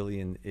 $6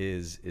 billion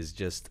is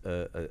just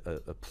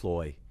a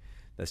ploy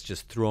that's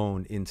just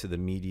thrown into the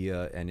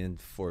media and in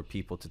for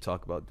people to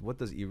talk about. What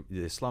does the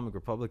Islamic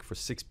Republic for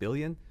 $6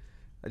 billion?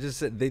 I just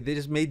said they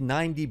just made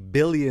 $90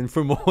 billion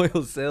from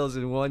oil sales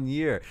in 1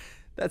 year.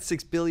 That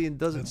 $6 billion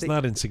doesn't. It's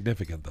not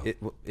insignificant,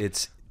 though.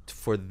 It's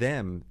for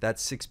them. That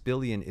 $6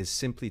 billion is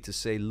simply to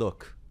say,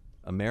 look,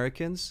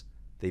 Americans,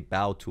 they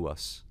bowed to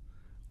us.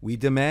 We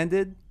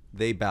demanded,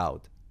 they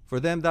bowed. For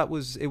them, it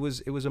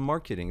was a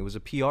marketing. It was a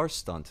PR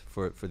stunt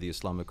for the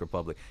Islamic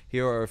Republic.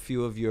 Here are a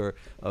few of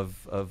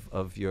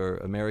your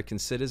American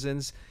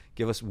citizens.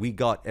 We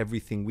got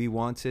everything we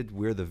wanted.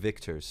 We're the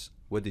victors.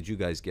 What did you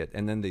guys get?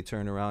 And then they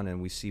turn around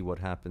and we see what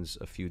happens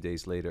a few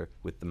days later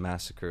with the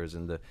massacres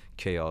and the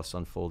chaos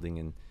unfolding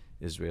in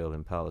Israel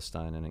and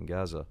Palestine and in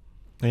Gaza.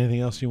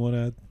 Anything else you want to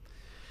add,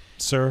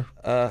 sir?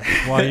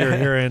 While you're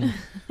here, and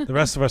the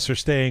rest of us are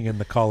staying in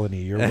the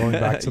colony. You're going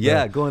back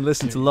to go and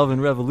listen to Love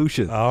and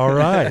Revolution. All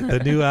right, the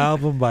new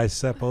album by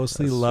Sepp Osley,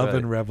 That's Love right.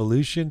 and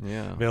Revolution,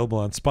 Yeah. available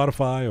on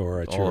Spotify or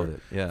at All your of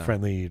it, yeah.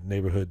 friendly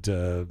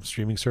neighborhood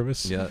streaming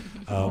service. Yeah,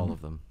 all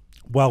of them.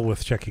 Well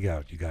worth checking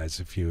out, you guys.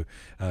 If you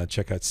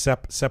check out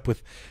Sepp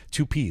with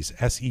 2 P's,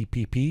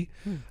 SEPP.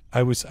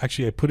 I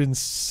put in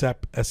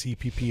Sepp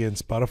SEPP in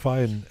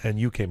Spotify, and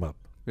you came up.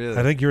 Really?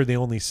 I think you're the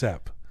only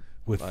Sepp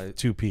with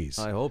 2 P's.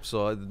 I hope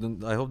so.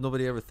 I hope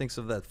nobody ever thinks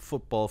of that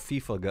football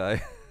FIFA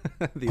guy.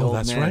 The Oh, old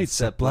that's man, right,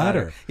 Sepp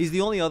Blatter. He's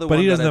the only other But one.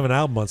 he doesn't that have an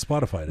album on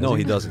Spotify, does No,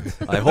 he doesn't.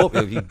 I hope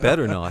he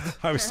better not.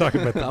 I was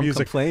talking about the I'm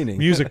complaining.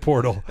 music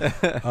portal.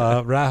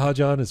 Raha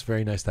John, it's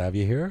very nice to have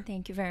you here.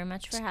 Thank you very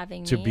much for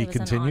having To me. be It was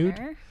continued.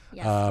 An honor.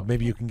 Yes.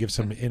 Maybe you can give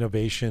some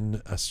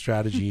innovation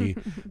strategy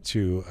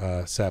to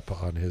Sepp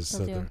on his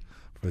Will do.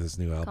 for his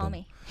new album. Call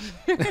me.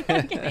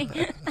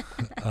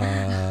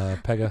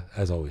 Pegah,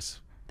 as always.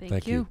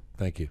 Thank you.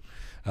 Thank you.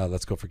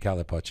 Let's go for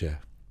Kale Pache.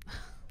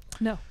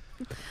 No.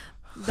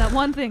 That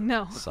one thing,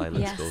 no. Silence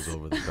Yes. goes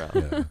over the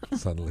crowd. Yeah,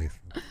 suddenly,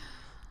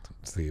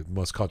 it's the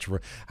most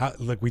controversial.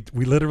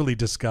 We literally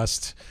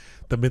discussed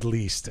the Middle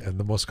East, and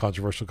the most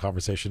controversial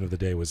conversation of the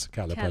day was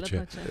Kale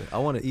Pache. I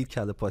want to eat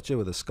Kale Pache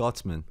with a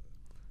Scotsman.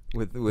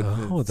 With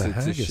Oh, the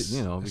haggis.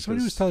 because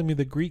Somebody was telling me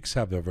the Greeks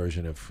have their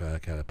version of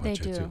Kale They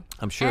Pache do. too.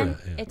 I'm sure. And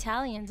Yeah.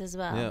 Italians as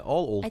well. Yeah,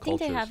 all old I think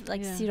cultures. they have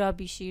like Yeah.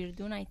 sirabi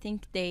shirdun. I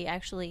think they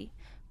actually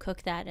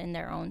cook that in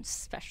their own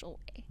special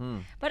way. Hmm.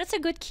 But it's a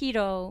good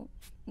keto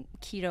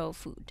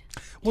food.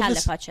 Well, Kale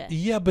this- Pache.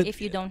 yeah, but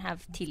if you don't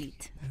have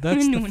tilit.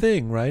 That's the Noon.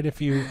 thing, right? If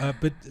you,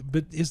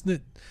 but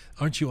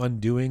aren't you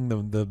undoing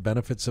the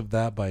benefits of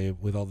that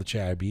with all the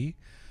chayabi?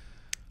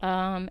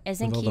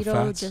 Isn't With all the keto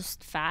fats?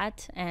 just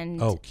fat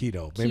and Oh,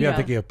 keto. Maybe I'm Keto.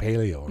 thinking of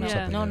paleo or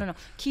Yeah. something. no.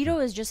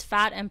 Keto is just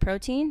fat and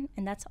protein,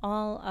 and that's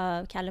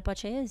all Kale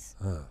Pache is.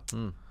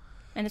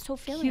 And it's so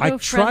filling. Keto- I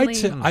tried to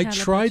friendly I Kale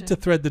tried Pache. to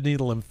thread the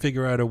needle and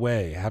figure out a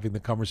way, having the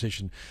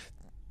conversation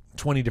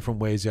 20 different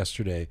ways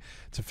yesterday,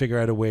 to figure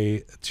out a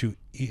way to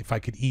if I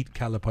could eat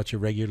Kale Pache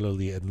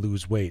regularly and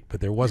lose weight,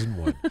 but there wasn't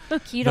one.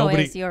 Keto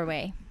Nobody- is your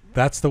way.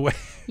 That's the way.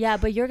 Yeah,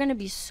 but you're going to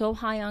be so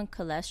high on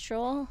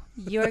cholesterol,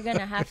 you're going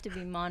to have to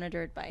be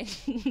monitored by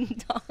a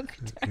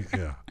doctor.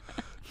 Yeah,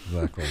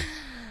 exactly.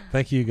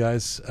 Thank you,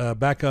 guys.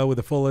 Back with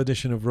a full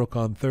edition of Roqe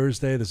on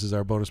Thursday. This is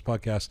our bonus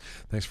podcast.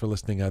 Thanks for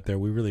listening out there.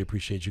 We really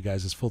appreciate you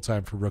guys. It's full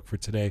time for Roqe for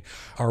today.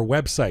 Our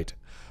website,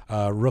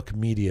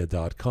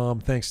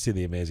 roqemedia.com. Thanks to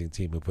the amazing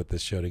team who put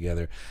this show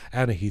together.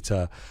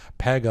 Anahita,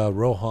 Pegah,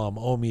 Roham,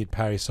 Omid,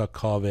 Paris,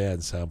 Sakave,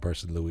 and sound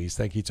person Louise.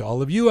 Thank you to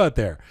all of you out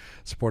there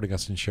supporting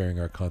us and sharing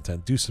our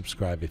content. Do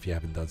subscribe if you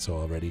haven't done so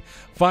already.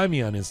 Find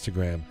me on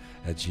Instagram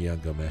at Jian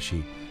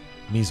Ghomeshi.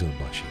 Mizun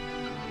Bashi.